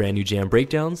Monday for brand new Jam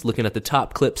breakdowns, looking at the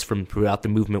top clips from throughout the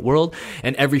movement world,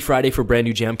 and every Friday for brand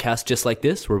new Jamcast just like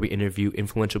this, where we interview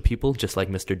influential people just like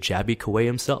Mr. Jaby Koay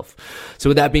himself.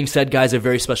 So with that being said, guys, a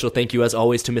very special thank you as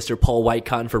always to Mr. Paul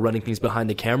Whitecotton for running things behind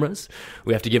the cameras.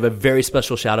 We have to give a very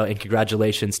special shout out and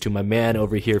congratulations to my man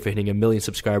over here for hitting 1 million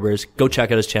subscribers. Go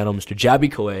check out his channel, Mr.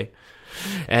 Jaby Koay.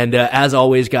 And as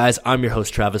always, guys, I'm your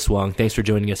host, Travis Wong. Thanks for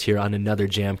joining us here on another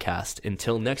Jamcast.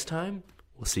 Until next time,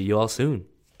 we'll see you all soon.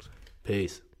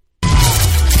 Peace.